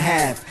ounce and a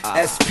half.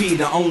 SP,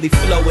 the only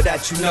flow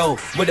that you know,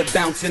 with a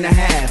bounce and a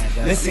half.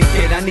 Listen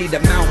kid, I need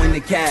a mountain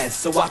of gas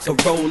so I can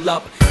roll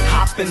up,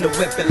 hop in the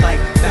whip and like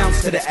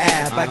bounce to the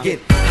ab. I get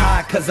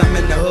high cause I'm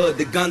in the hood,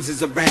 the guns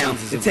is around.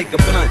 To take a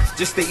blunt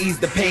just to ease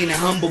the pain and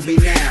humble me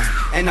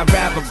now. And I'd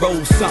rather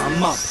roll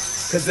something up.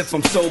 Cause if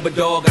I'm sober,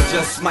 dog, I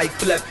just might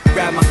flip,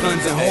 grab my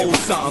guns and hold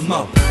something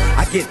up.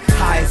 I get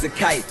high as a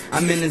kite,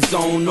 I'm in the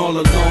zone all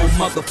alone,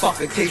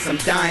 motherfucker, case I'm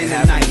dying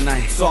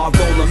tonight. So I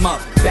roll them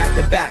up, back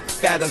to back,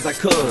 fat as I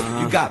could.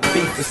 You got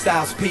beef with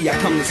Styles P, I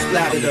come to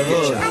splatter the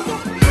hood.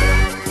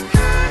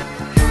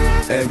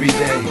 Every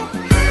day,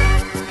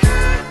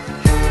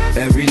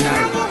 every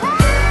night,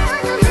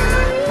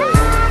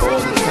 all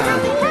the time.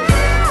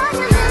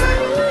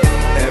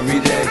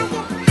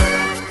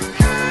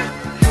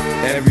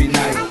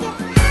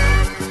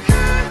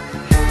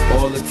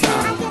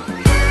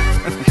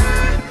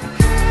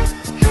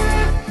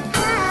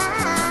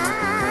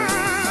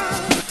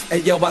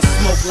 yo, I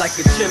smoke like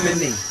a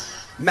chimney.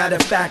 Matter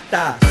of fact,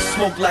 I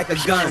smoke like a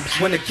gun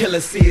when the killer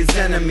see his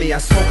enemy. I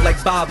smoke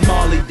like Bob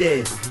Marley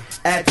did.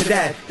 Add to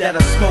that I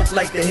smoke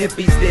like the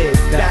hippies did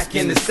back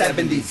in the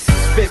 70s.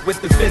 Spit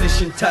with the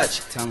finishing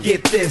touch.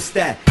 Get this,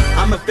 that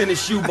I'ma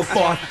finish you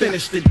before I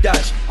finish the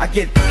Dutch. I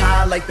get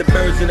high like the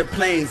birds in the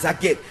planes. I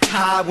get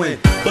high when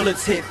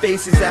bullets hit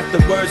faces after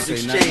words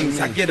exchange.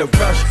 I get a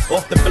rush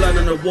off the blood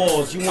on the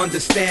walls. You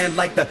understand,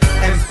 like the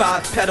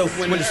M5 pedal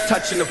when it's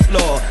touching the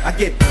floor. I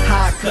get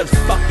high cause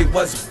fuck it,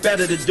 what's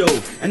better to do.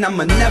 And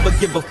I'ma never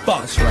give a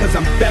fuck cause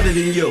I'm better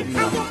than you.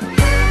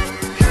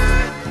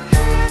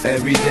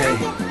 Every day,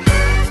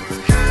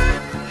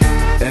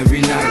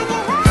 every night,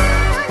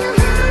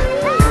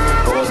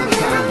 all the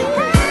time.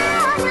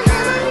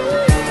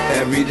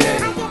 Every day,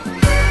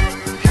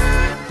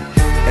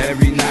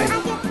 every night,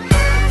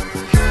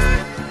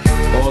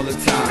 all the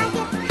time.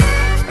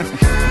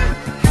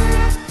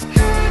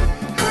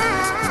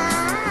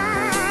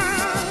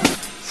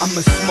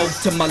 I'ma smoke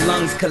till my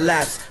lungs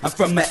collapse. I'm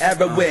from an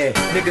era where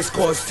niggas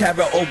cause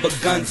terror over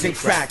guns and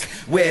crack,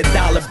 where a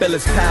dollar bill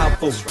is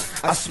powerful.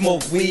 I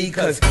smoke weed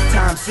cause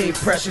time seems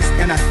precious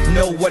and I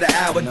know what an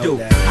hour do.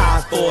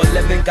 High for a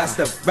living, got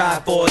to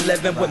ride for a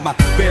living with my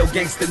real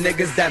gangster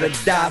niggas that'll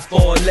die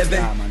for a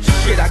living.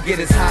 Shit, I get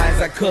as high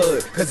as I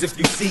could, cause if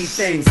you see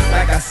things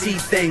like I see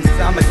things,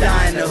 I'ma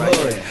die in the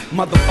hood.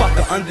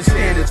 Motherfucker,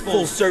 understand it's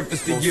full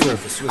surface to you.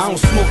 I don't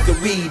smoke the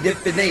weed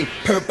if it ain't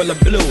purple or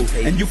blue.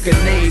 And you can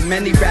name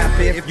any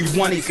rapper if you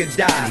want, he could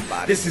die.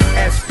 This is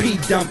SP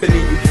dumping in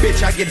you,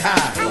 bitch, I get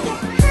high.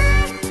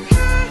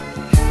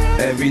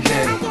 Every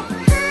day,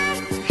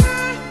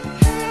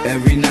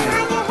 every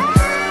night,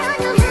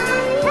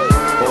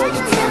 all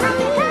the time.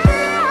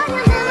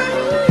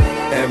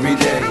 Every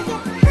day,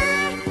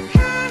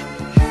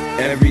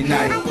 every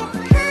night,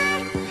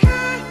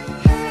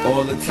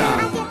 all the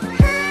time.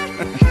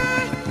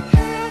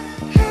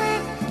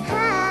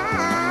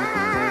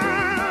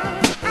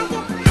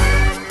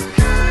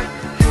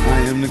 I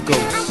am the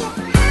ghost.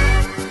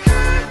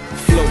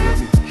 Flow with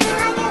me.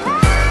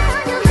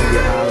 I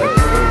get high like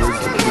the birds,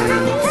 the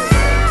planes.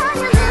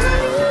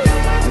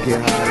 I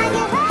get high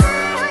like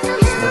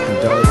smoking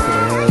dogs to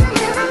the head.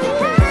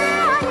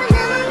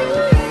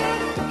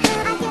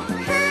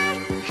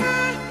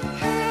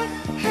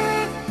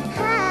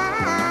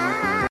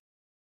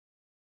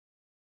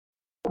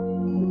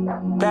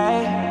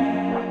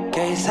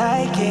 Get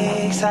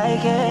psychic,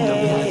 psychic. Don't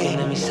be looking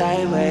at me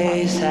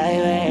sideways,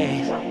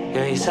 sideways.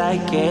 Girl, you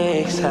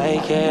psychic,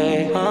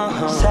 psychic.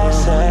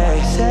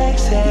 Sexy,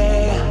 sexy.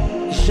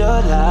 You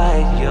sure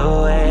like your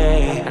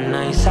way. I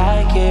know you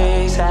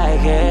psychic,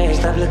 psychic.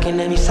 Stop looking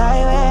at me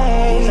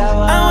sideways. I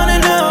wanna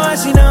know how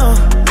she know,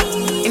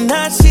 and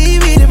how she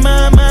reading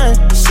my mind.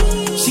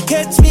 She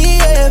catch me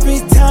every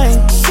time.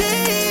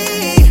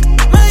 She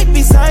might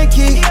be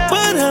psychic,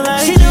 but I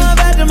like she know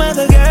about the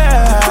mother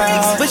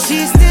girl, but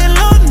she's still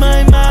on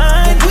my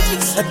mind.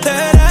 Her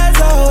third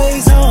eye's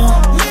always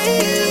on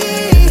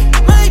me.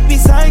 Might be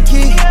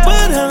psychic,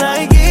 but I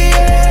like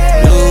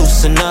it.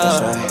 Loosen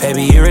up,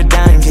 baby, you're a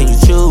dime, can you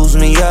choose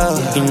me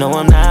up? You know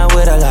I'm not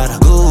with a lot of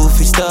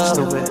goofy stuff.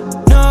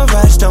 No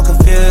rush, don't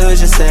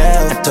confuse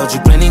yourself. I told you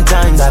plenty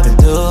times I've been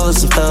through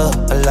some stuff.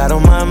 A lot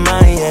on my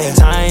mind, yeah,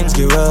 times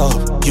get rough.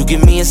 You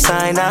give me a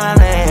sign, I'll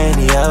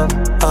land you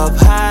up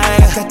high.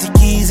 I got the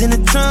keys in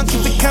the trunk,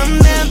 if it come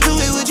down to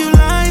it, would you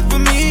lie for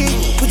me?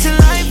 Put your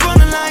life on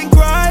the line,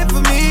 cry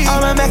for me.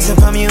 All I'm asking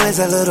from you is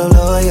a little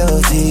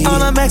loyalty.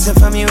 All I'm asking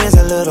from you is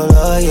a little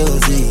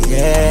loyalty,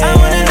 yeah. I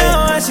wanna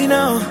know how she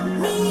know,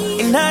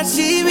 and how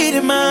she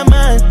reading my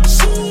mind.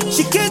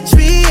 She catch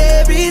me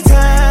every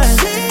time.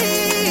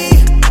 She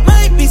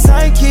might be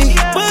psychic,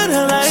 but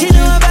I like she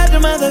know about the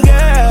mother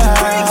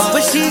girl,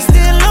 but she's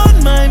still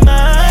on my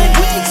mind.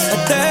 Her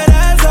third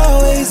eye's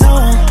always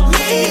on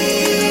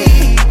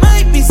me.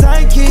 Might be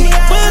psychic,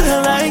 but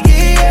I like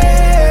it,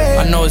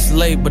 yeah. I know it's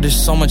late, but there's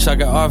so much I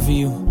can offer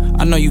you.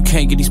 I know you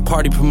can't get these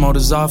party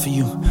promoters off of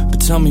you, but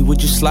tell me,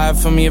 would you slide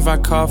for me if I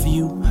call for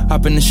you?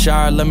 Hop in the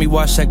shower, let me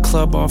wash that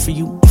club off of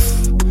you.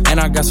 And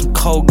I got some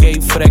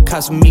Colgate for that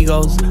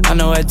Casamigos. I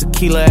know that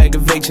tequila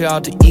aggravates your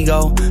alter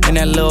ego. And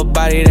that little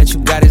body that you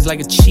got is like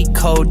a cheat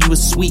code. You a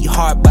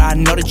sweetheart, but I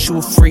know that you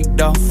a freak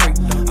though.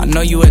 I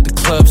know you at the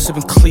club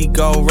sipping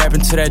Clico,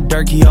 rapping to that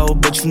Durkee-O.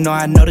 But you know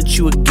I know that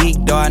you a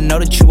geek though. I know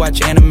that you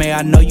watch anime.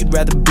 I know you'd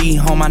rather be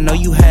home. I know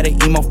you had an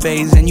emo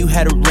phase and you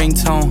had a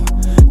ringtone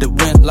that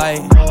went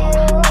like,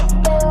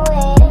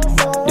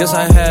 yes,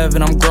 I have,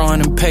 and I'm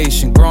growing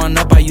impatient. Growing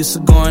up, I used to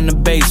go in the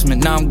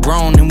basement. Now I'm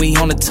grown, and we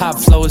on the top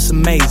floor, it's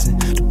amazing.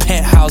 The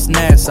penthouse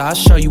NASA, I'll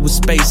show you what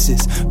space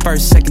is.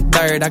 First, second,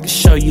 third, I can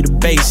show you the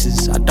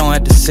bases. I don't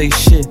have to say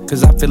shit,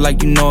 cause I feel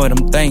like you know what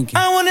I'm thinking.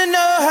 I wanna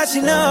know how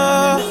she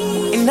know,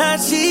 and how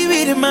she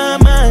reading my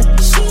mind.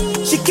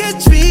 She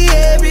catch me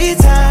every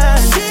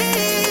time.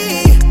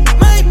 She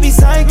might be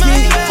psychic,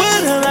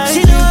 but I like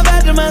she know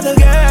about the mother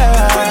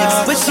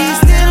girl, but she's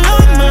still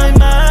on my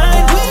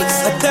mind.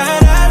 Her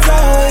third eye's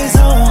always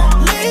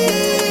on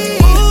me.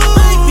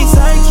 Might be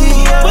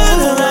psychic, but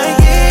I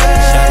like it.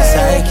 She's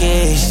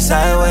psychic, she's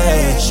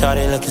sideways.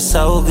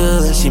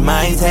 good, she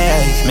my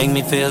taste. Make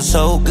me feel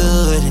so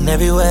good in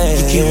every way.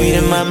 You keep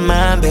reading my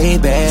mind,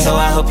 baby, so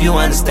I hope you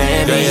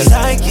understand me. Girl, you're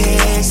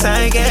psychic,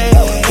 psychic.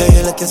 Girl,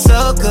 you're looking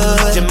so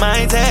good, you're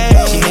my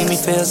taste. She make me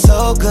feel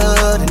so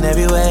good in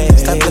every way.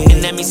 Stop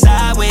looking at me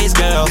sideways,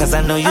 girl, cause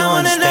I know you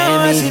understand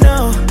me.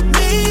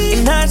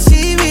 And how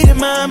she reading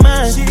my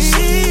mind.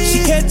 She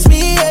catch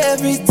me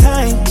every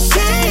time.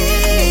 She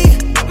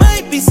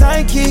might be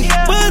psychic,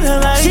 but I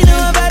like she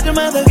know about them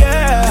other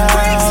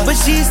girls, but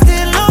she's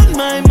still on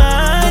my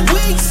mind.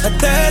 Her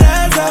third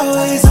eye's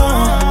always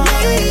on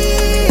me.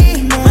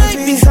 Might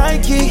be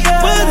psychic,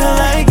 but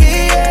I like it.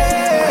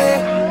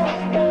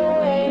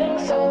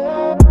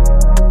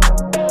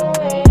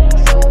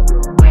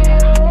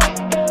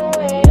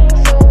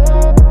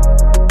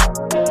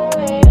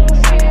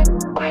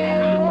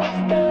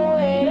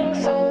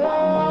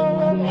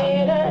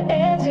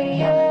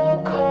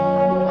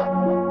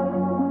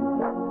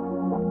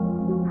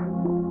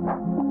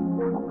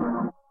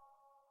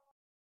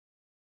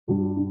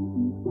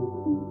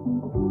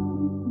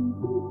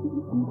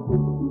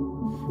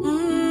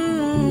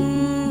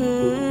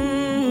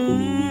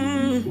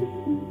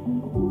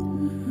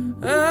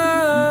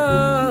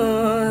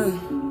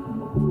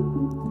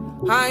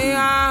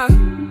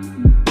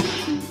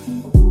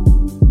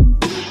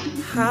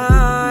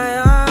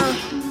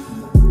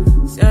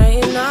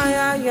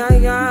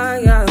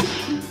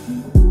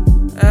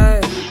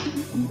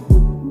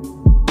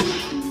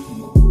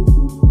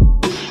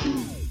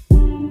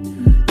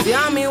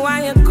 Tell me why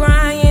you're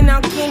crying,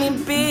 how can it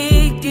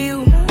be you?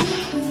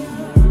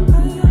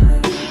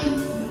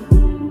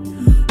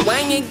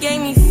 When you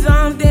gave me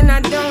something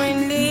I don't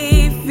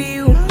really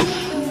feel,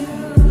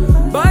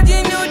 but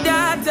you knew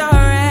that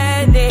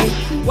already.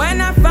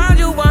 When I found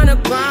you on the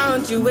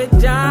ground, you were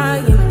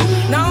dying.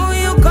 Now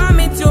you come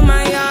into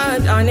my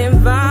yard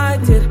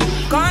uninvited.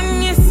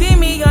 Can you see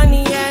me on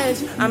the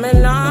edge? I'm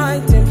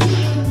enlightened.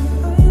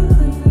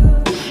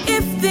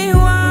 If the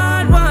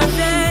world was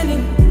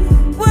ending,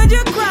 would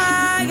you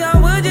cry or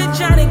would you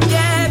try to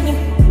get me?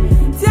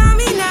 Tell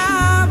me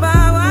now, but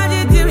I want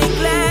you to be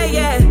clear,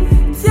 yeah.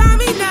 Tell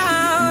me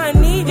now, I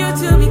need you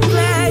to be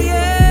clear,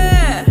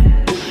 yeah.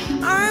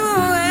 I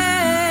will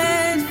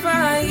wait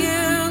for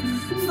you,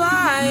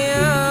 for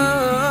you.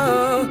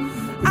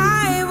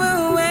 I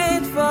will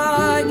wait for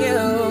you.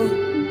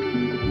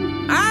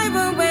 I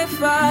will wait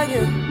for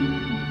you.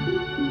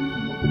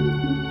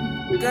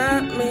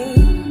 Got me.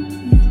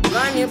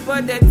 When you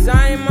put the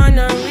time on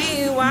a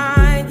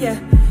rewind, yeah.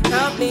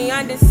 Help me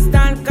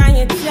understand, can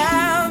you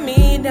tell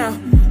me now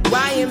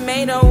why you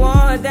made a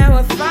war that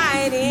we're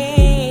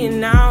fighting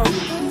now?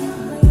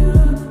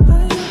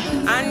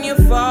 And you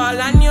fall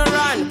and you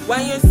run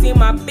when you see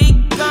my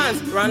big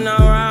guns. Run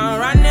around,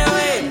 run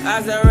away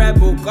as a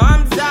rebel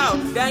comes out.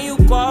 Then you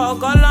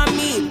call on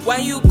me.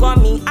 When you call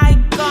me, I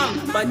come.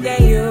 But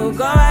then you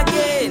go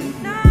again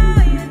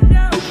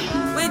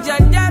with your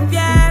deaf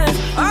ears.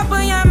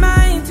 Open your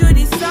mind to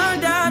the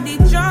sound of the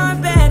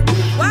trumpet.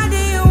 What do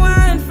you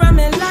want from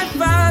a life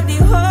of the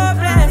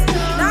hopeless?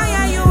 Now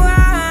yeah, you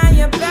are,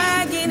 you're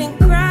begging and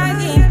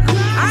crying.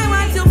 I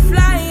want to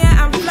fly,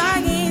 yeah, I'm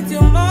flying to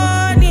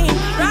morning.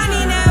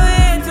 Running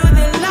away to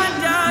the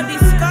land of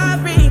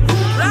discovery.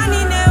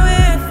 Running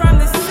away from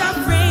the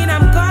suffering,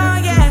 I'm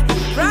gone, yeah.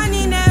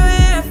 Running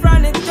away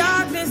from the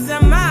darkness,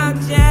 I'm out,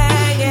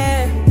 yeah,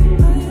 yeah.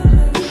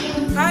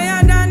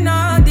 Higher than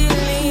all the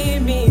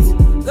limits,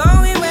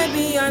 going way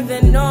beyond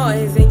the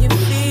noise and your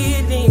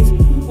feelings.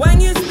 When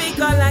you speak,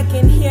 all I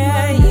can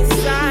hear is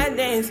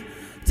silence.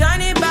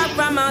 Turn it back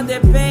from all the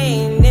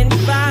pain and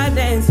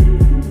violence.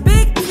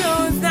 Big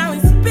tunes, now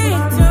it's big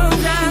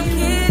tunes, I'm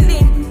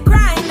killing.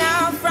 Cry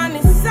now from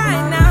the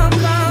side, now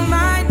call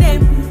my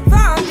name.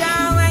 Fall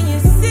down when you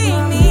see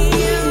me,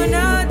 you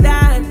know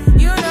that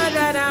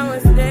I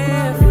was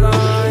there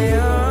for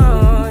you.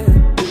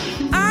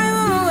 I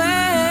will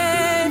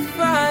wait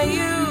for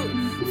you,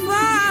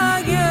 for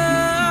you.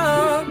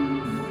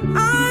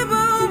 I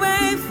will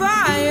wait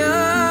for you.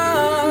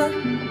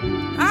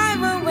 I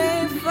will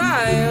wait for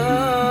you.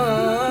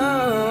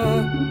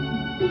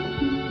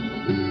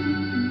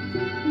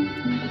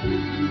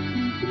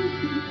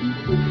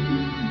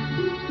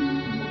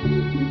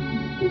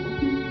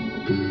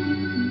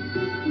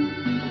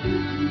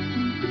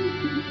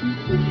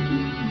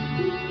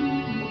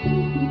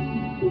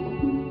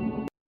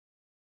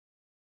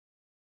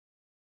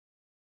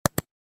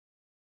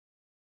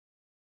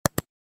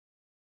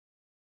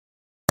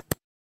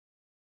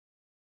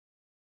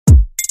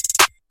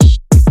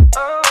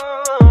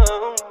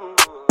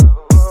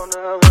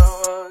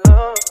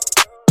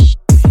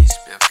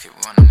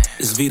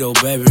 It's Vito,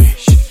 baby.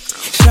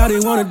 Shawty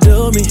wanna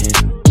do me,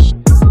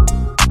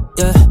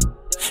 yeah.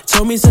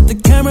 Told me set the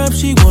camera up,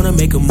 she wanna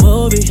make a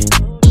movie.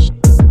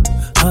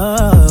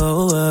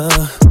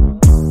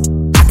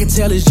 I can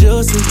tell it's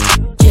juicy,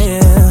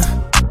 yeah.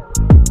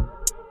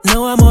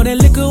 Know I'm on that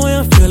liquor when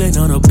I'm feeling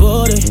on her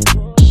booty,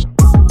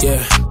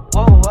 yeah.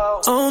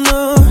 Oh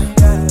no,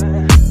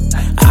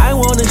 I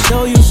wanna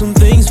show you some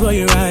things for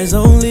your eyes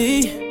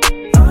only.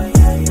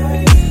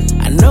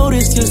 I know this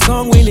missed your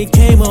song when it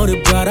came on,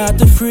 it brought out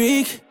the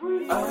freak.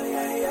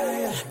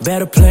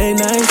 Better play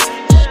nice.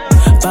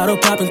 Bottle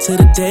popping to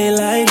the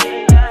daylight.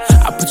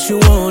 I put you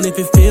on if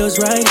it feels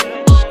right.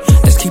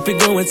 Let's keep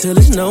it going till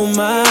there's no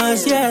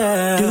miles,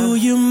 yeah. Do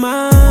you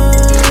mind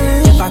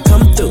if I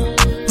come through?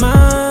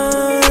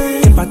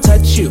 Mind if I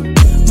touch you?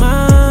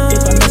 Mind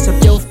if I mess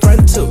up your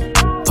front too?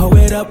 Pull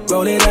it up,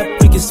 roll it up,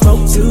 we can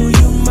smoke. Do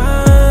you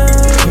mind?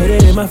 Put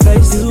it in my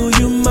face. Do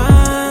you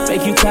mind?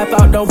 Make you tap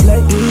out, don't play.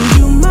 Do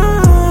you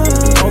mind?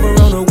 Over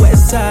on the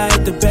west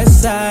side, the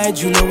best side.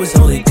 You know it's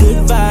only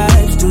good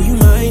vibes. Do you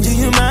mind? Do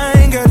you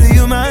mind, girl? Do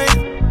you mind?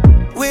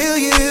 Will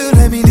you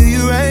let me do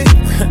you right?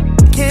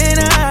 Can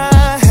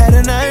I have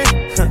a night?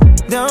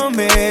 Don't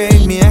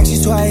make me ask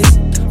you twice.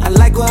 I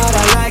like what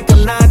I like.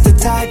 I'm not the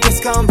type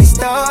that's gonna be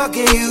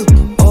stalking you.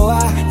 Oh,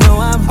 I know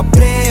I'm a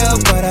player,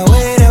 but I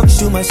wait up,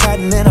 shoot my shot,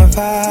 and then I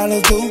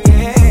follow through.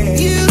 Yeah.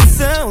 You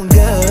sound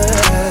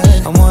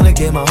good. I wanna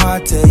give my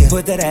heart to you.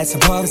 Put that ass in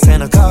pumps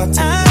and a car to you.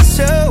 I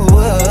sure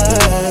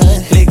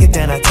would. Lick it,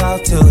 then I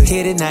talk to it.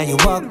 Hit it, now you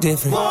walk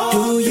different.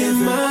 Do you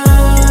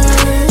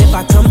mind if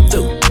I come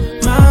through?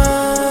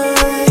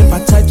 Mind if I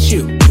touch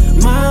you?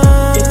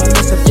 Mind if I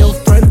mess up your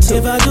front too?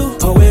 If I do,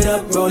 pull it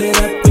up, roll it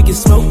up, we can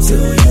smoke. Do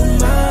you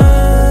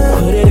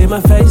mind? Put it in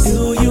my face.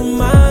 Do you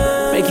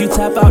mind? Make you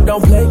tap out,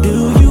 don't play.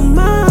 Do you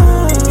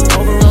mind?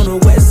 Over on the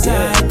west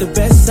side, the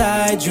best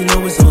side. You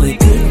know it's only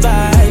good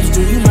vibes.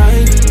 Do you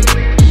mind?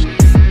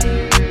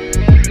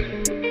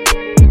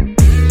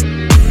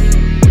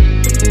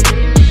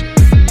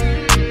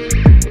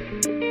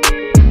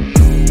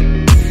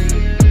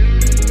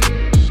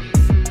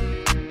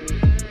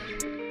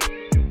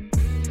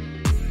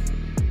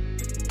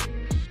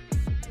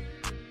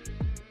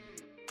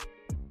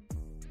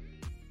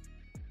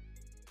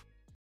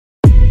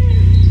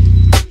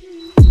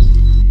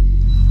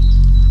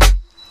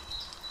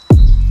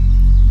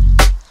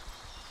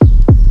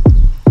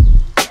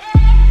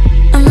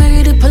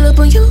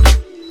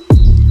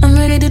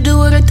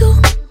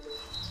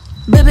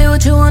 Baby,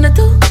 what you wanna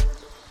do?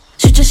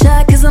 Shoot your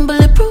shot, cause I'm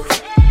bulletproof.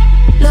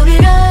 Load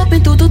it up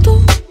and do.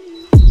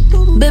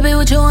 Baby,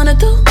 what you wanna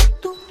do?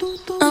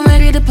 I'm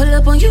ready to pull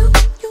up on you.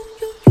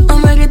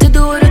 I'm ready to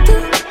do what I do.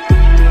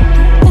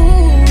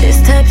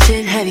 This type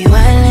shit, heavy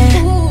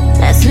wildin'.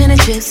 Last minute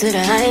trips to the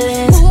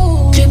islands.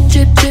 Drip,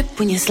 drip, drip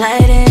when you're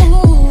sliding.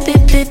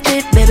 Fit, fit,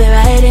 fit, baby,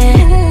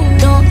 riding.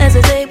 Don't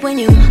hesitate when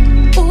you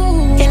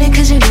in it,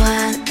 cause you know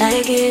I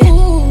like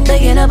it.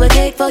 Baking up a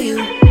cake for you.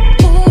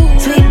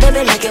 Sweet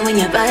baby, like it when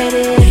you bite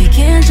it. We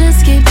can't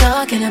just keep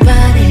talking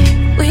about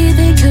it. We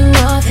think too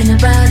often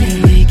about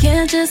it. We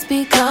can't just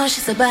be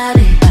cautious about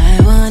it. I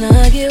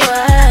wanna get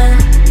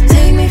wild.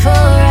 Take me for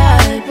a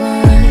ride,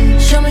 boy.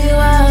 Show me you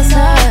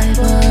outside,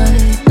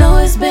 boy. Know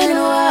it's been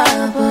a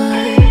while,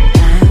 boy.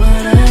 I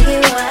wanna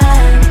get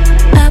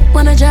wild. I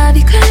wanna drive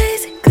you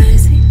crazy,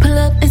 crazy. Pull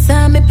up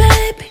inside me,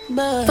 baby.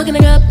 Fucking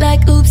it up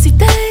like oopsie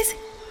daisy.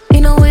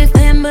 Ain't no ifs,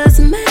 and buts,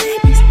 and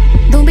maybes.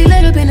 Don't be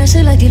laid up in that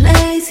shit like you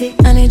lazy.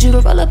 I need you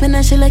to roll up in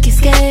that shit like you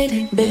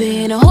skating. Baby,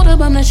 ain't no hold up,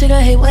 I'm that shit,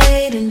 I hate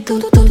waiting.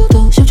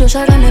 Shoot your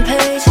shot, I'm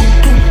impatient.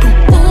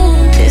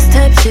 This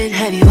type shit,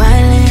 heavy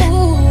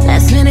wildin'.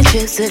 Last minute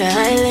trips to the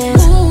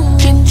islands.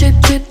 Drip, drip,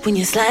 drip when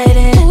you're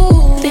sliding.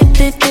 Fit,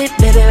 fit, fit,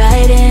 baby,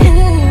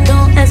 riding.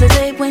 Don't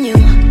hesitate when you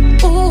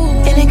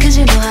in it, cause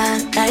you know I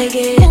like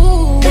it.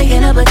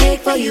 Baking up a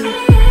cake for you.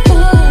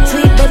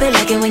 Sweet baby,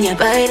 like it when you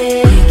bite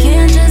it. We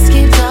can't just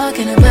keep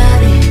talking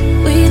about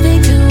it. We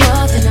think too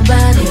often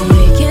about it.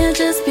 We can't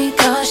just be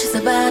cautious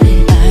about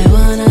it. I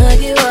wanna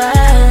get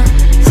wild.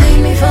 Take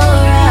me for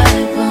a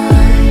ride,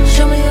 boy.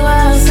 Show me you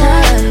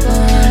outside,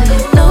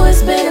 boy. Know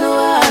it's been a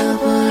while,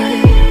 boy.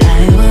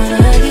 I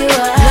wanna get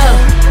wild.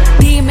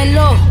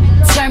 Dímelo,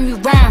 turn me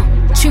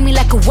round. Treat me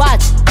like a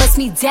watch, bust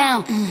me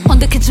down. On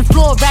the kitchen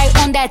floor, right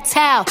on that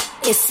towel.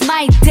 It's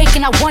my dick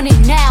and I want it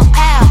now,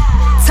 ow.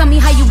 Tell me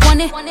how you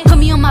want it. Put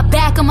me on my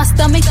back, on my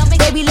stomach.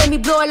 Baby, let me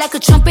blow it like a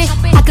trumpet.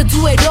 I could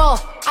do it all.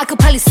 I could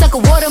probably suck a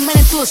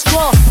watermelon through a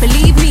straw.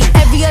 Believe me,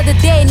 every other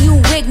day,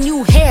 new wig,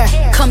 new hair.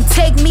 Come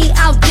take me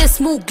out this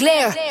smooth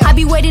glare. I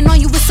be waiting on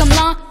you with some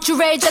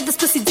lingerie. Drop this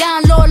pussy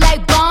down low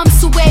like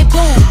bombs. Away,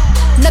 boom.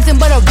 Nothing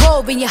but a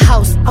robe in your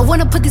house. I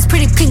wanna put these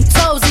pretty pink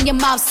toes in your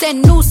mouth.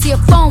 Send news to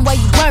your phone while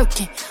you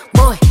working.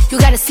 Boy, you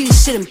gotta see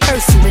this shit in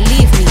person,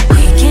 believe me.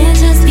 We can't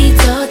just be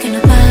talking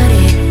about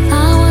it.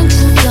 I want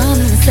you to come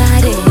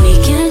inside it. We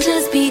can't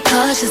just be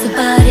cautious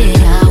about it.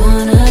 I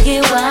wanna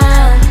get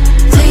wild.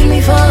 Take me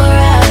for a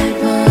ride,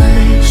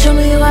 boy. Show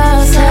me you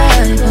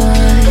outside,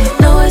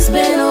 boy. Know it's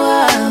been a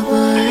while,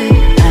 boy.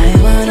 I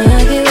wanna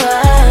get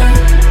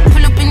wild.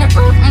 Pull up in the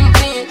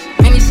Benz,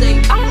 make me say,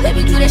 oh, let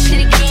me do that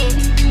shit again.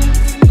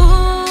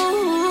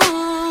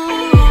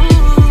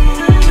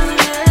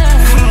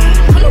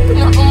 Pull up in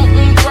the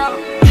drop.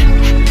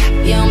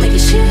 Yeah, I'm making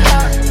shit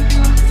hot.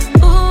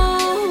 Ooh.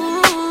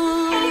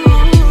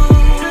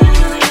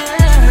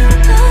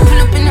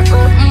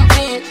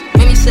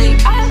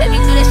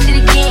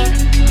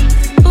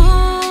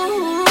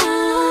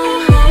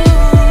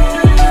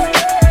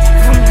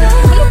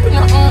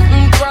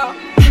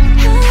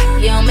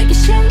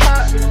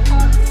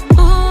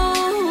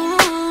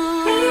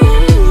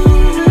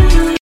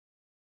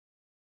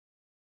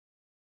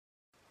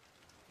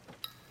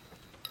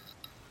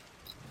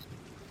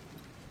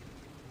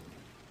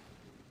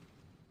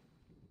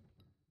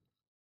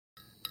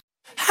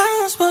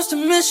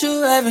 miss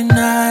you every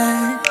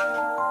night.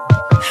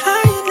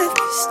 How you left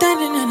me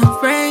standing in the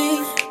rain?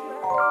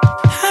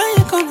 How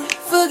you gonna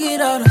forget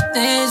all the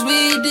things we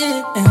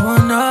did? And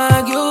one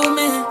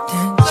argument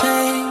can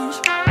change,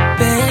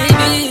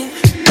 baby.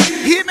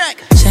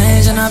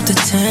 Changing up the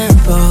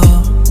tempo.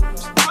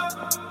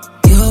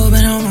 You've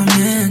been on my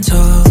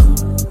mental.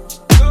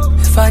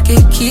 If I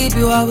could keep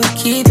you, I would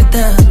keep it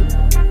there.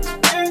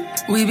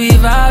 We be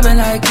vibing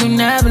like you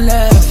never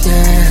left,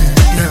 yeah.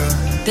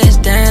 This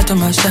dance too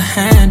much to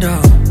handle.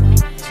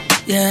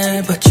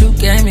 Yeah, but you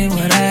gave me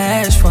what I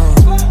asked for.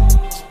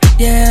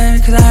 Yeah,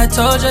 cause I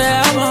told you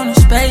I wanted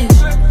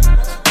space.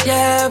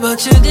 Yeah,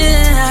 but you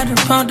didn't have to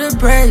pump the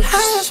brakes. How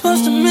am I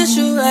supposed to miss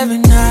you every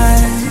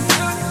night?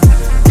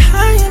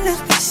 How you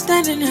left me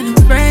standing in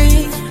the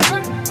rain?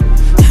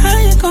 How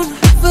you gonna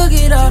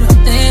forget all the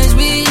things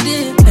we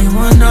did? Ain't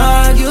one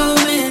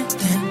argument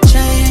that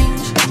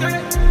changed.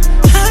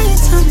 How you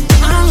tell me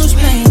I was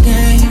playing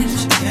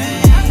games?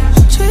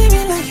 Treat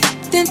me like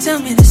you didn't tell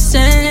me the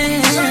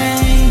same.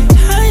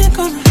 How you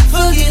gonna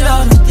forget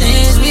all the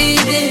things we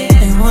did?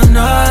 Ain't one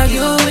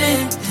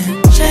argument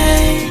that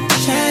changed.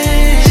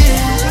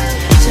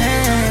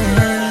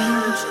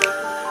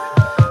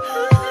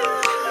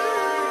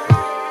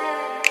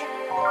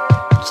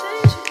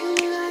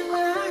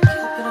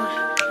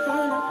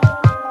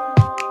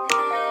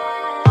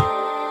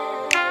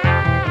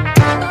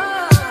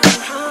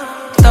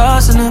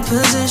 In the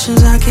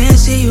positions I can't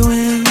see you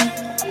in.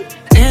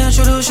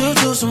 Introduce you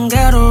to some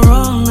ghetto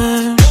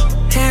romance.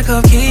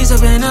 Handcuff keys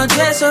up in a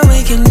dress so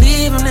we can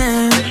leave them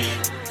in.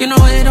 You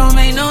know it don't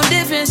make no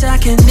difference, I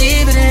can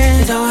leave it in.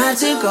 You don't have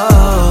to go.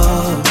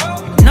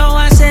 No,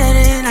 I said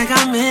it like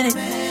I meant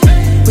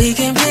it. We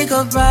can pick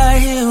up right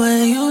here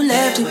where you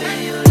left it.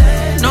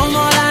 No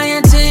more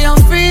lying to your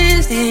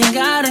friends, they ain't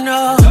gotta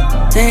know.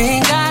 They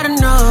ain't gotta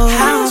know.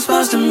 How I'm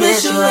supposed to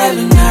miss you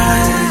every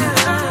night?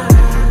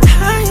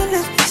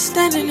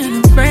 Standing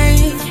in the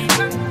rain.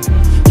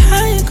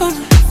 How you gonna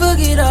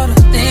forget all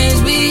the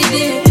things we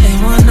did?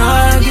 Ain't one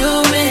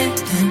argument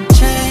that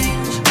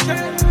changed.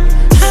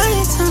 How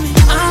you tell me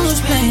I was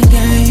playing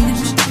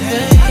games?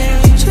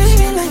 Treat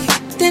me like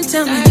you didn't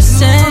tell me the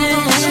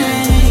same.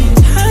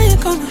 How you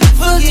gonna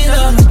forget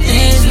all the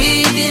things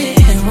we did?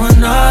 Ain't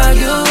one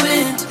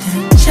argument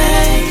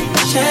that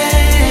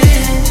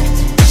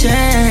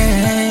change.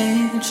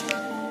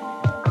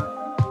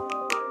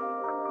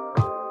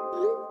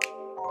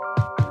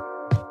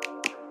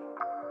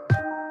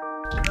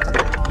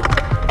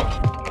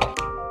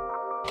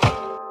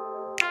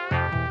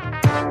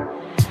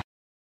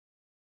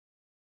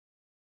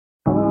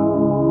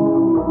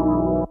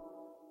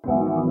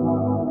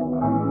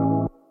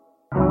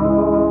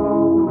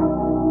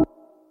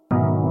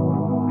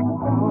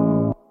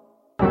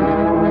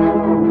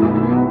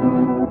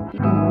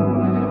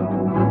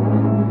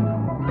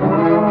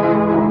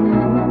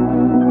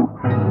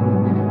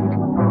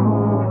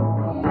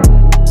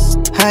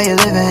 How you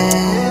living?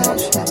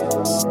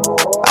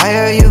 I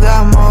heard you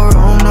got more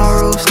room, no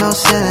roofs, no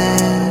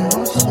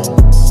ceilings.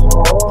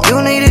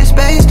 You needed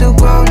space to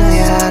grow, now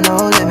you had no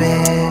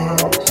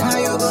limits.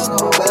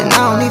 And I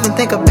don't even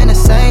think I've been the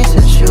same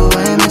since you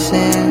went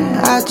missing.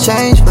 I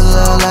changed for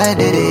love like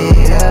Diddy,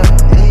 yeah.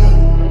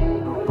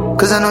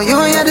 Cause I know you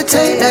ain't had to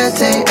take that,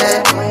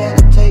 yeah.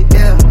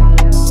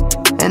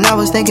 And I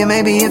was thinking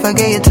maybe if I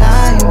gave you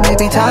time,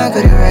 maybe time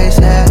could erase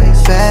that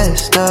bad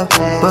stuff.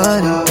 But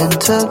it then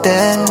took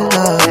that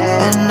love.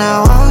 And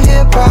now I'm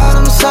here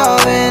problem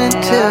solving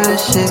until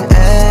this shit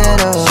add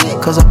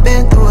up. Cause I've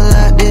been through a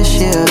lot this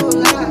year.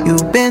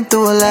 You've been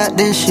through a lot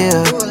this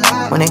year.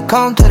 When it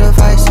come to the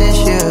fights this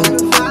year,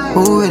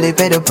 who really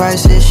paid the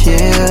price this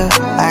year?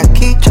 I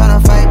keep tryna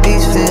fight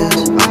these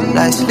fears.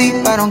 Like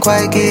sleep, I don't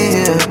quite get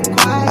here.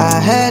 I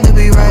had to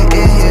be right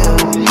here.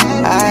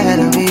 I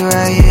had to be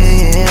right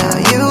here.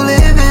 You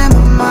live in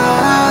my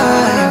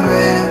mind,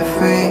 rent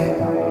free.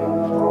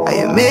 I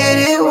admit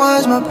it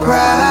was my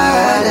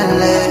pride and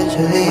let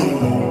you leave.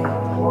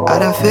 I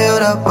done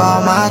filled up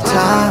all my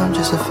time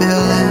just to feel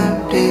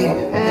empty.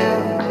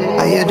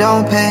 How you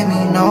don't pay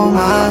me no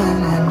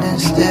mind and then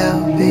still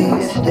be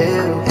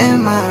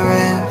in my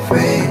rent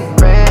free.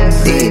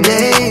 These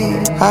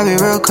days, I be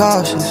real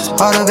cautious,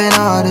 hard up an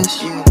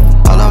artist.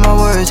 All of my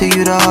words to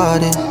you the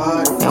hardest,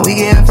 and we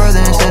getting further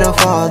instead of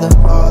farther.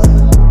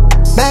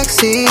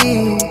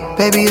 Backseat,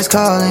 baby is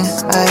calling,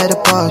 I had to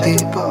park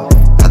it.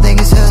 I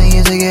think it's telling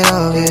you to get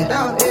off it.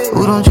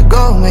 Ooh, don't you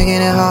go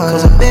making it hard.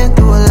 Cause I've been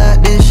through a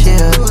lot this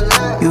year.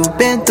 You've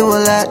been through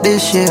a lot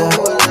this year.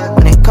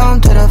 When it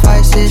come to the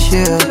fights this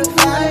year,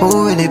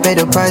 who really paid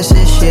the price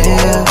this year?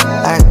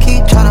 I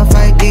keep tryna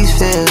fight these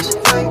fears.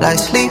 Like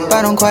sleep,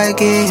 I don't quite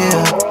get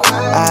here.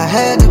 I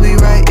had to be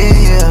right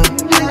here.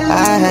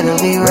 I had to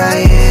be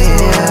right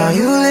here.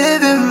 You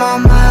live in my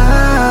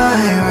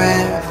mind,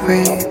 rent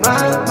free. I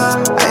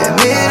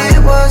admit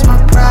it was my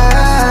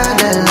pride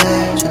that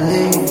let you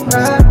leave.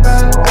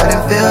 I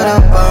done filled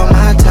up all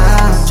my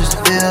time just to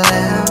feel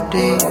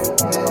empty.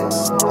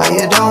 How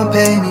you don't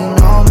pay me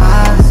no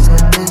mind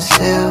and then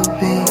still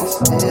be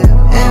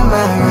in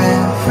my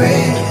rent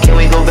free. Can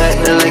we go back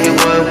to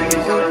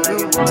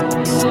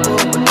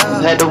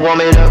to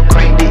warm it up.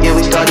 Cranked it, yeah,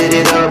 we started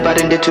it up. I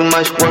done did too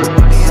much work.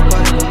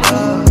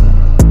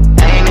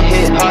 I ain't a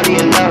hit hardy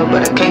enough,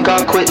 but I can't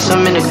call quits.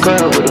 I'm in the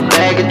club with a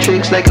bag of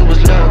tricks like it was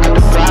love. Got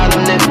the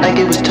problem left like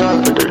it was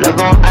tough, but the love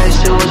on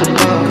ice, it was a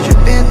bug. Cause you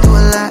been through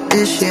a lot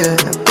this year.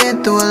 I've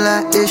been through a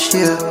lot this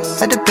year.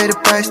 Had to pay the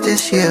price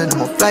this year. No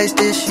more flights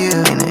this year.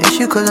 Ain't an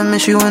issue cause I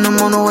miss you and I'm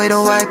on the way to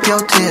wipe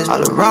your tears.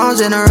 All the wrongs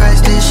and the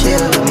rights this year.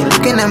 Got me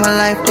looking at my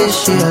life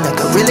this year. Like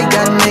I really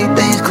gotta make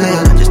things clear.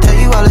 I just tell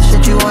you all the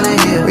shit you wanna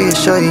hear.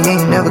 Reassure you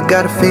ain't never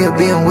gotta feel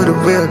being with a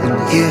real,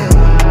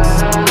 yeah.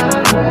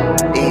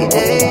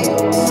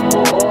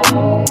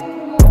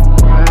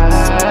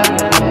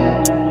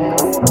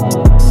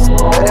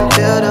 I done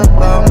filled up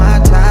all my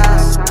time.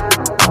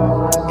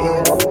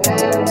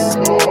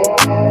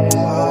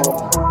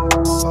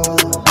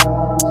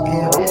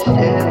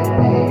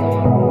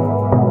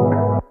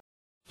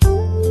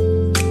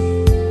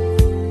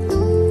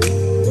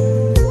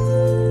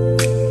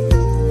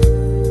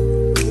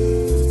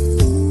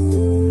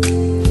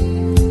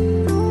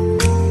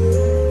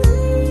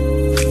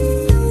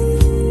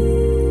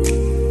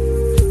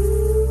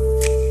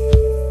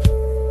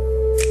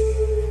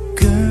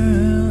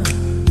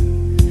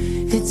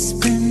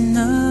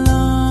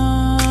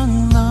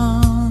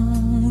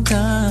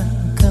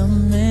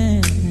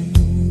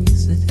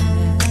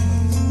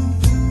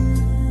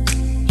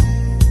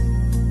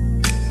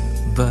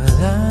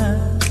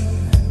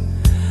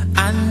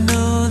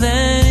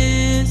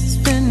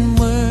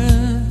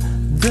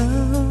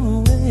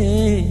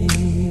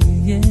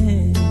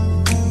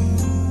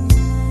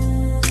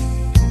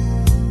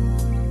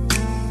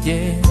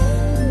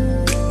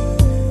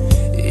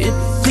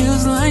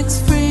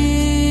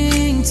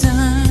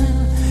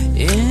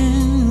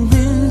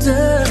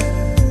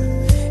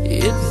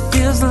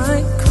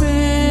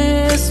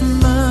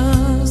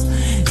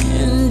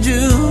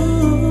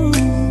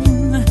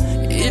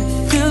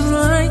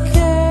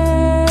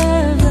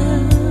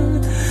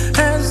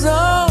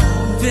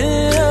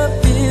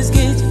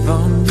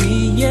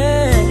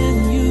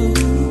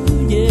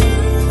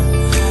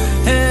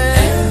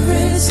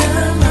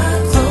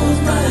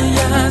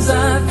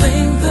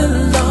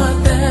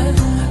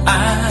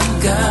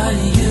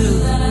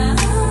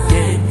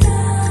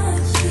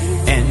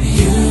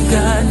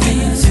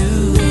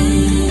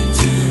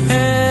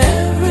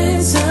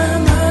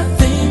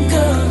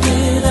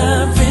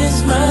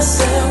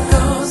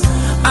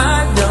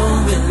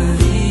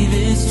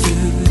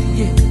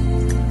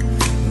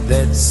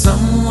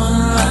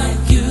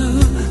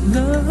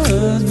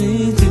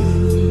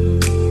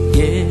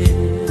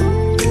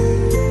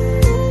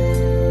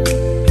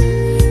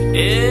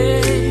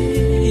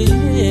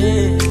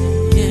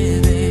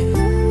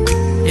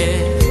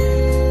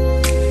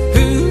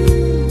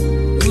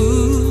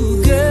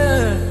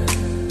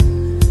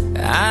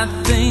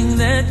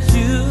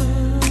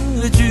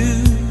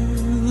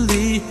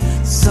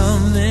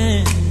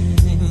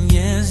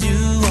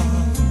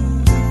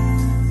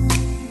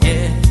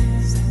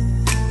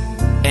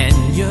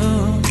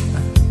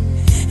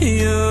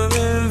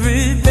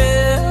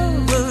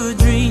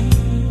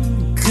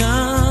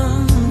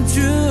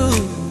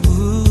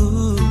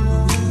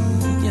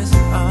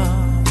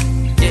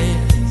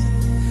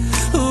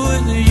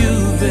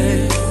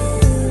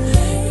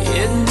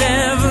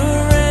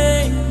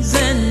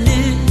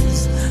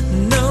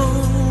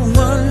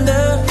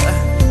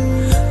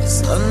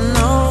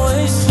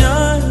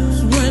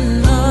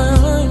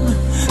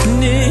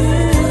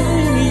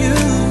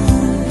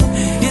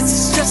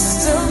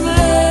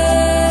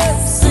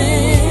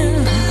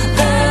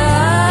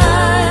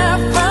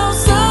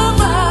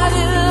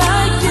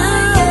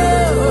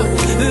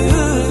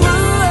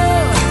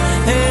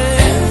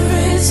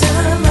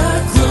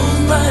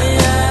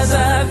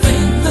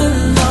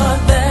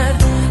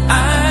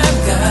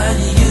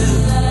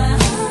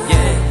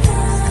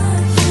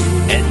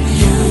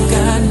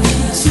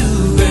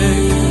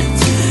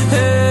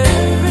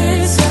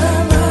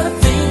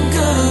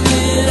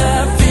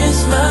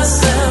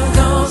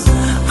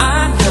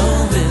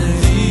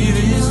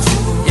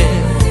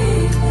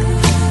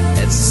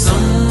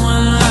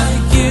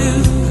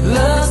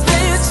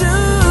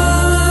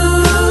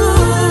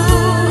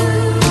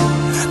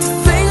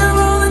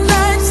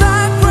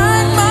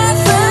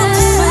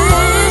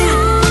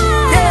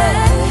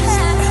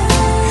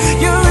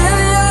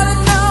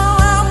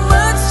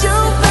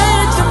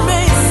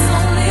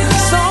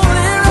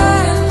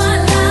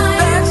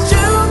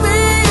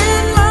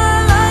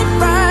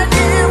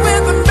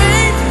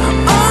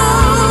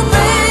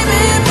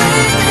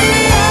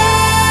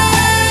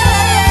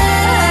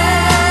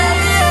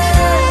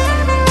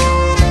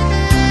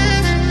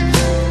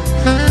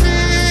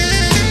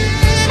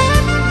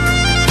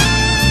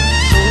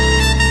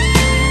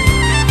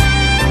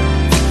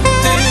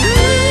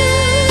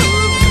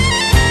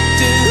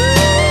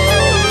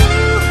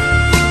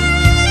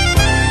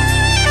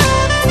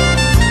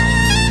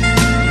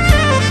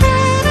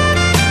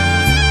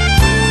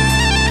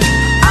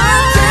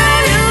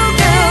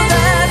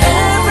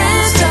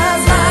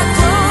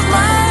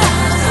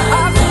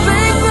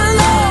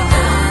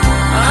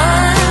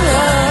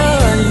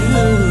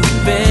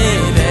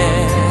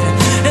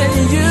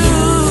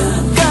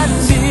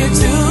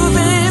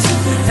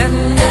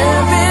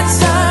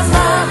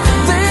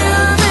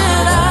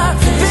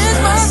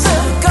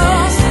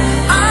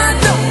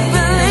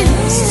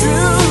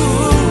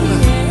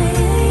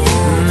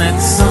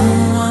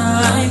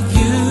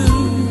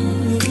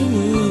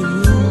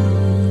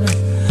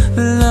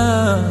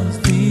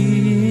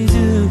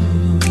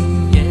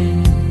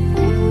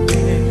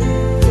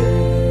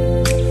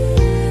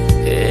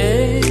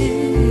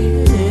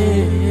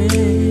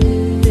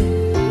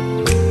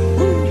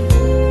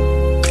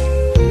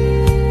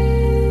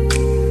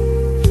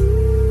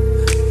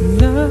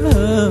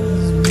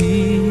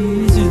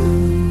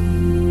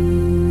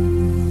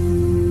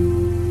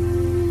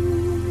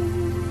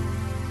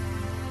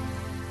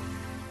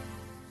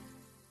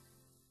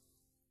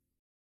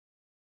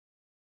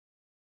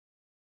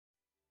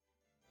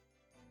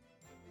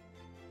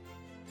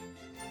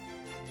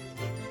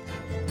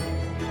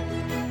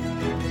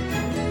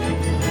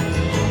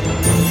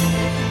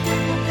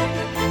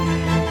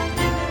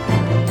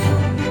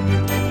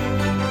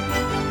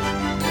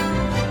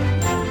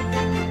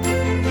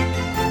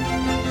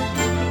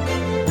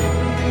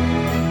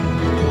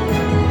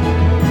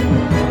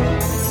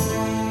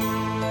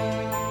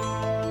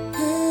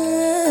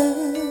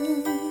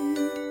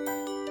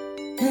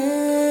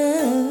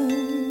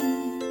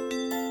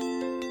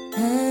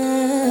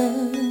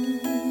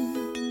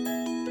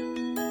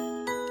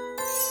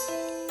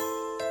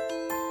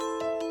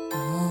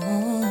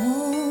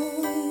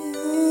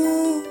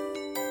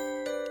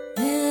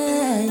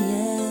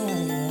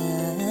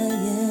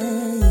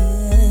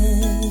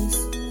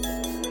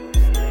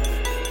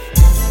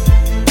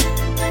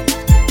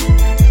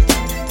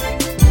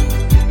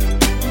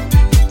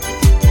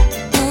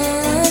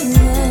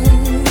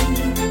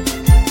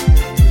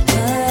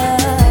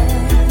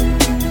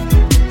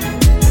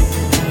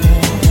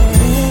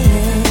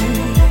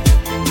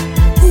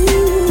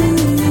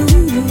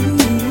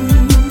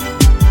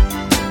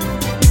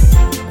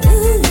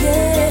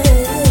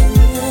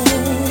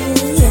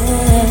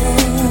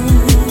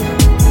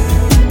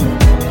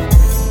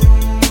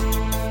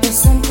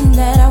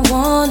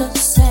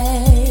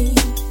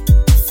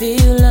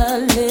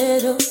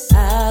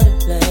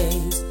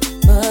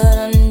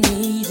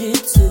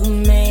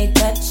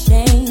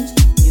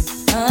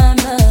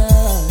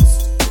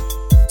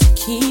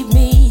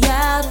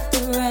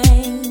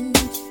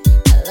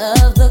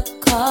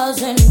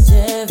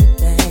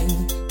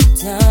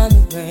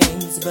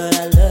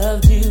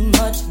 loved you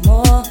much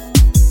more.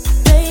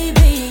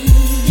 Baby,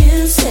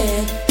 you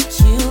said that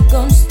you were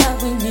gonna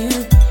stop when you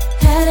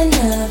had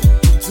enough.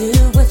 Do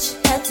what you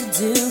had to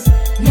do.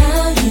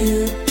 Now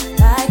you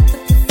like the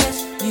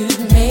profession, you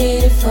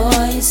made it for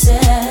yourself.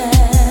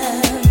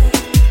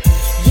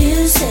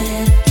 You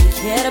said you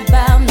cared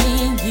about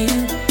me and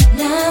you.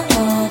 Now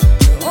all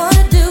you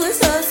wanna do is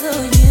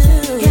hustle.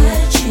 You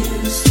gotta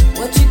choose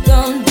what you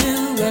gonna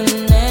do,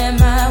 and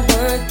am I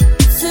worth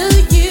to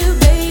you,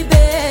 baby?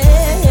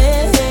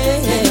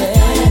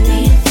 I'd be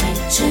afraid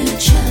to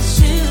trust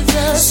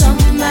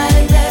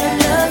somebody that I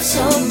love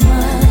so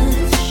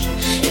much.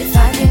 If I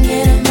can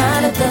get him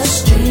out of the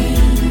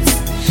streets,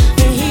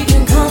 then he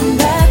can come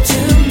back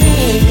to me.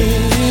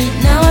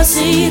 Now I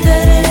see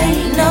that it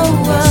ain't no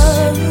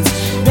words,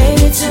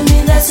 baby. To me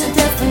that's a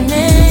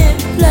definite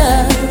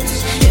plus.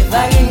 If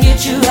I can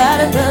get you out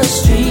of the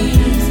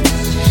streets,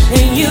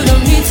 then you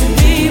don't need to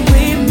be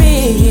with me.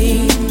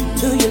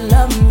 Do you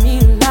love me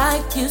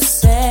like you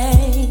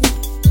say?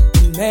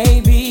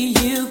 Maybe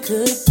you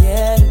could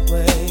get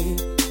away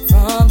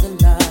from the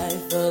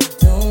life of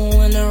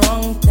doing the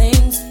wrong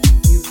things.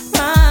 You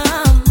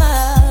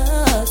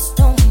promise,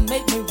 don't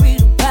make me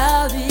read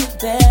about it,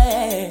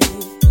 babe.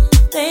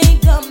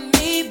 Think of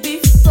me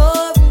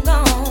before I'm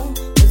gone,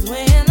 'cause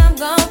when I'm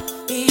gone,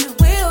 it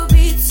will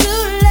be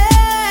too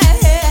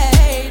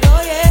late.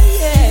 Oh yeah,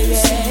 yeah,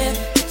 yeah.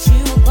 But you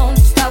were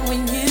gonna stop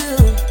when you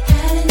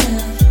had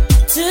enough.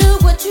 Do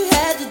what you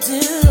had to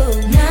do.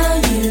 Now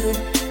you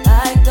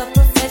like the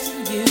profession,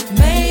 you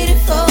made it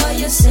for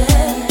yourself.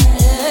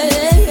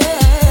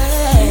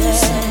 You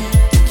said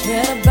you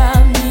cared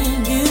about me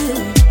and you.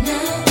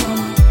 Now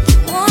all you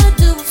wanna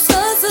do is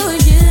hustle.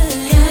 You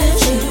gotta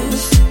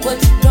choose what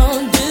you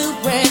gonna do,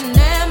 and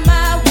am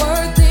I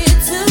worth it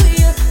to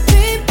you,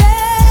 baby?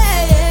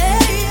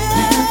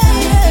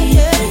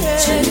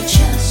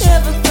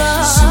 Never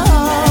thought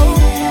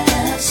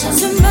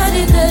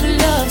somebody that I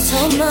love so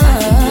much.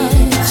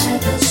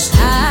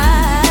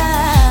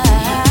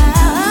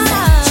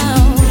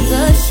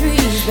 The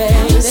street,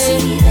 baby.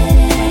 It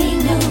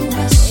ain't no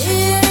us.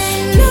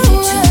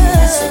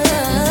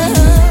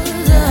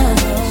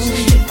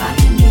 If I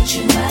can get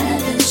you out of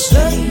the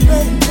street,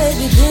 baby,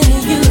 then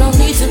you don't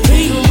need to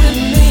be with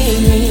me.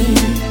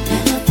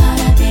 Never thought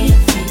I'd be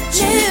afraid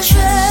to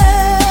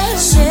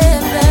trust.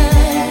 Never.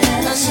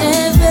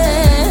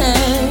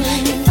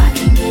 If I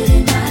can get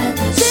him out of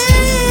the street,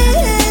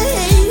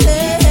 come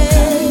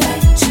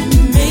back to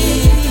me.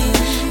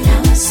 Now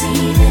I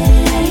see that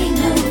it ain't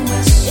no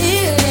us.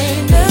 It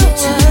ain't no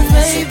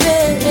us,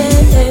 baby.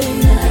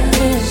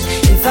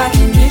 If I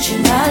can get you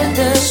out of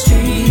the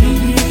street,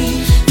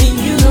 then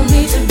you don't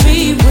need to be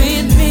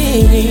with me.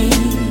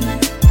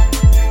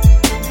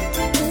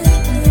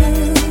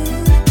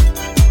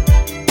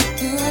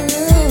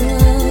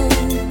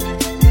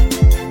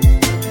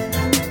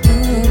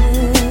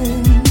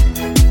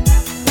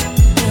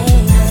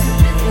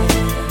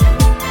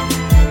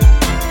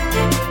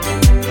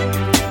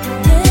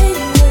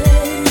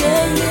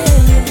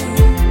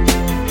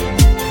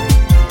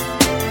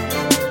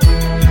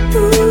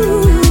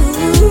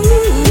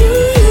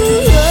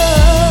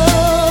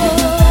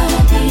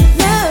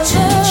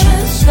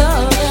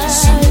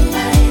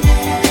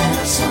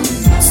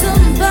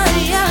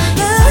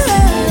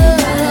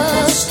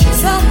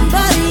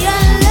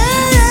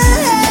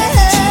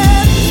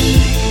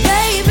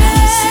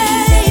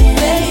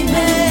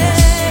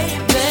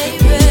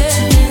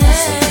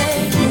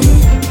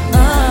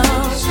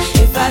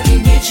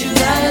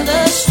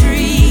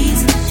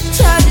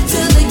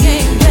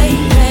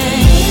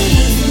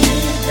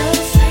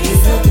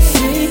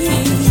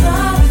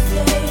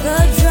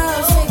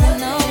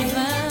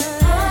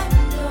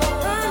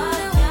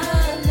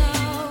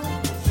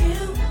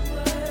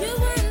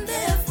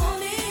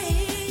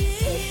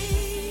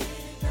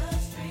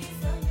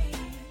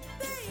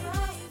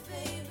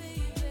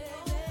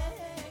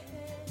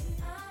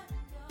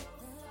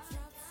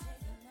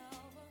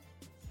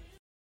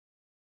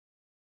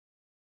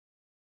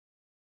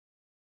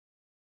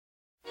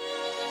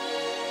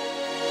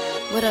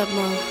 What up,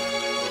 Mo?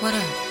 What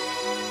up?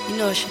 You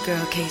know it's your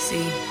girl, KC.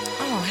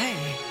 Oh, hey.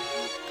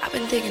 I've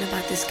been thinking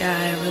about this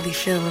guy I really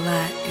feel a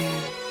lot,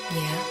 and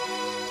yeah.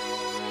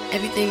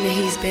 Everything that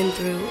he's been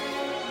through,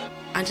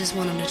 I just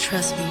want him to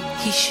trust me.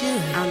 He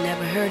should. I'll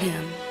never hurt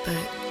him,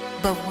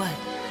 but what?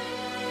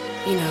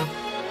 You know,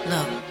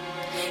 love.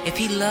 If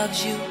he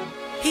loves you,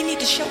 he need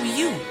to show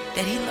you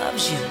that he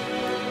loves you.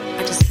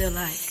 I just feel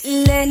like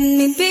let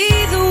me be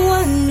the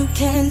one who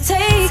can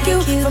take you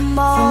from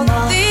all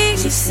the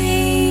things you've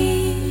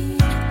seen.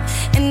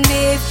 And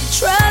if you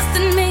trust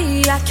in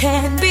me, I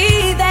can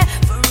be there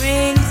for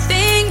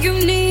anything you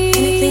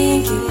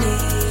need.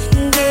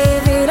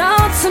 Give it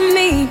all to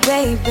me,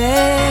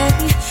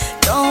 baby.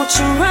 Don't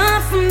you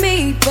run from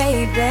me,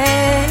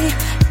 baby.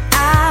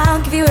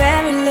 I'll give you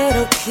every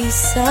little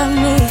piece of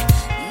me.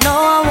 No,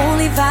 I won't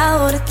leave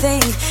out a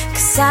thing,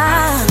 'cause I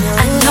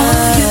know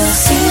you've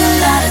seen a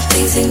lot of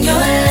things in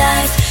your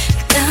life.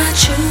 Got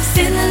you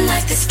feeling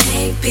like this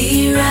can't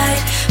be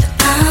right, but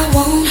I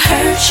won't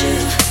hurt you.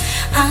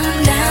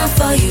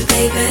 for you,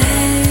 baby.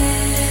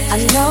 I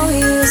know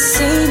you've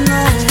seen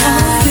a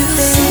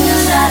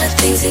lot of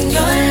things in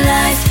your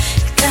life.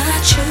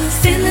 Got you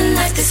feeling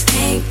like this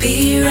can't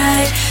be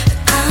right. But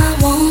I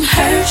won't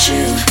hurt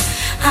you.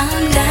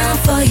 I'm down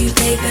for you,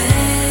 baby.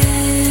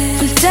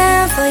 I'm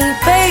down for you,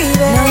 baby.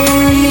 Now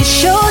let me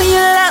show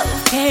you love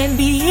can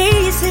be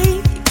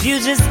easy if you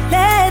just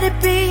let it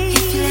be.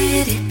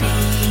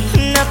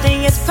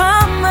 Nothing is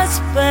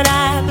promised, but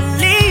I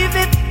believe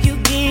if you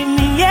give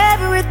me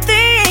everything.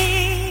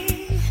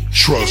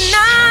 Trust. And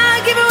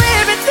I give you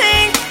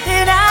everything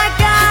that I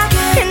got,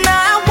 and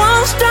I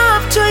won't stop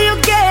till you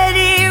get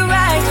it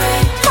right.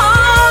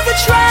 All the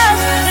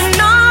trust and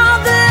all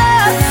the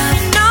love,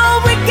 you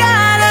know we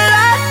got a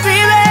lot,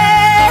 baby.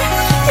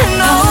 You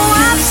know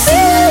I'm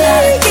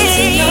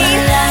seeing your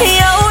life.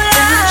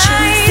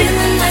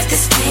 Feeling like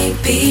this can't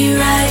be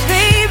right,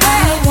 baby.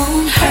 I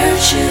won't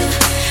hurt you.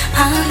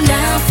 I'm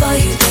down for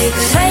you, baby.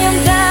 Say I'm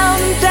down,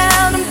 I'm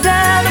down, I'm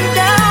down, I'm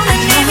down,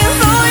 and even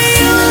for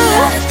you. A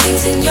lot of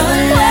things in your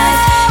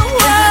life.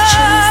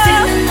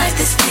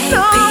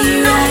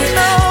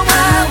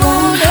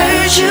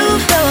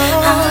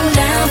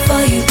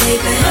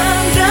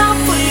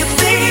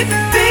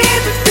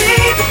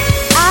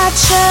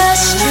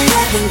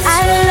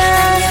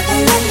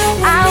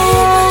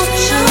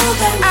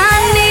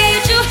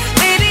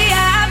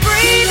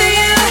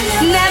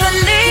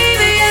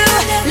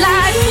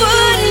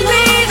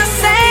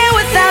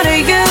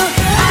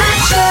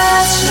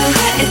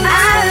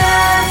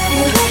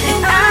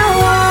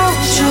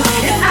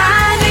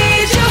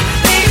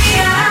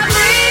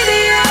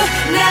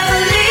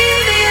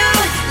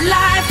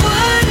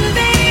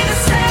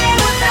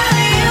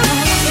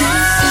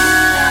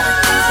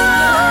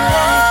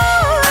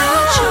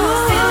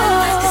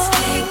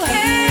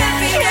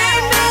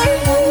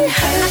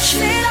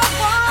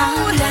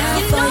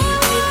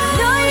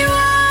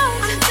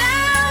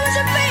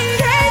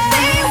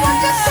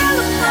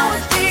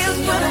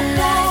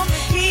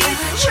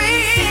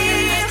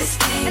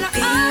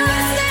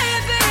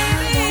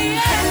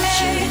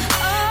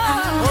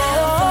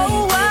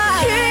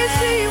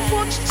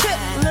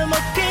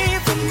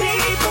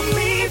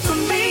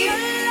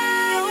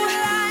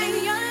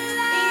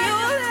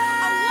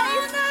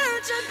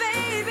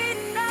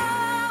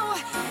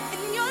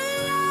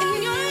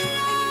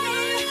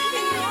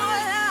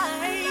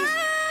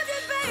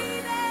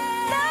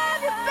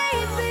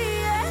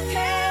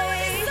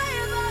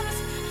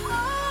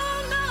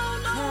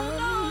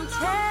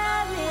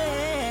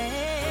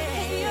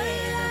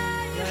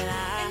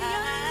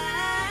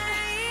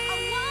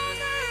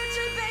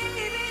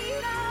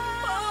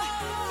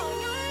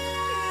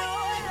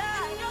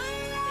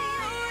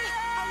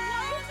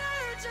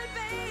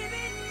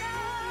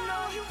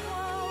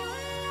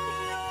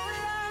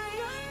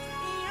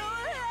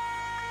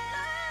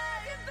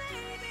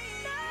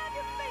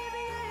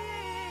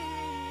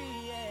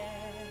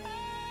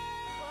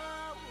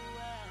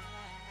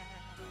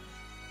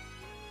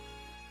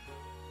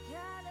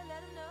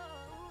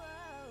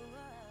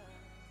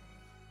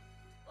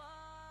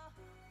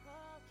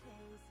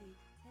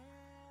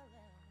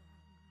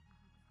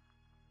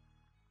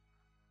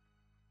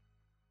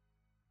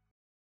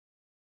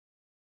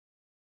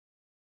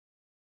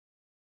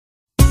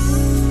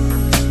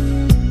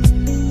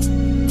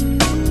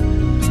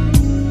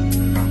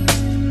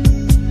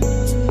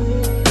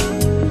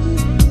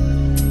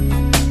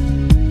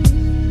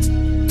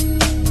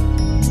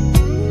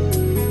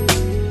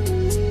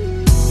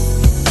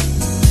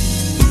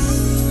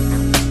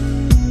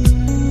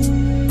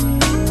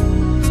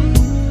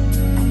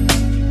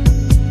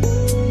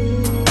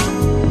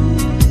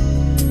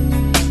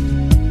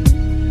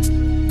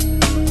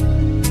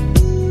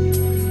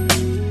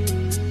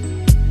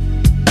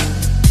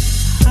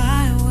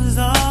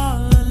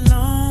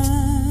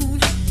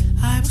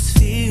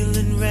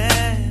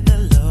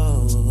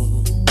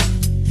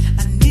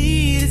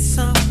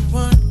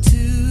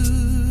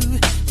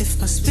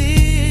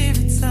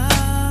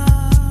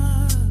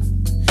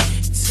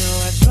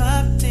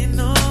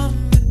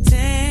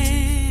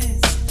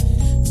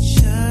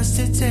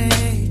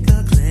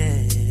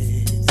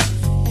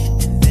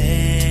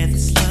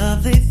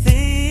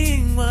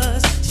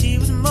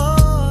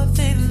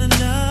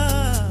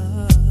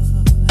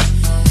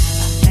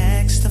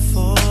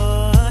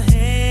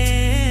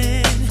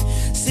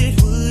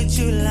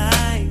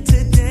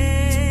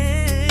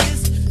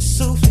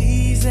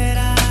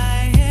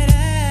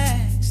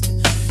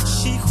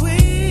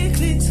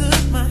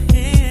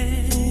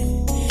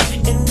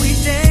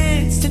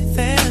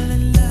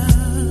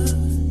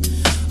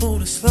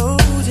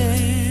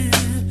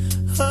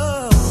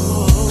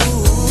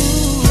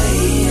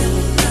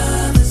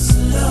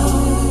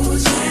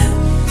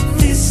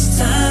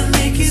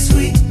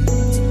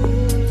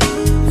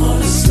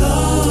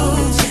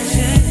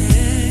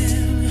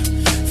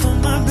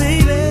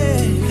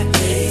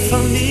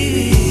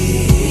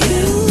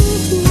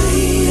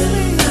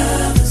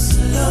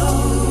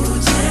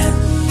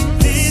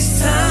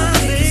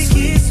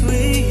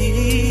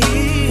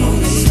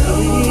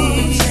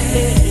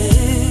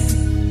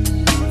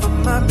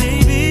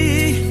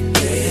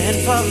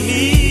 about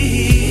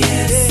me.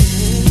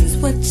 Yes,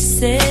 what you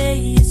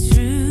say.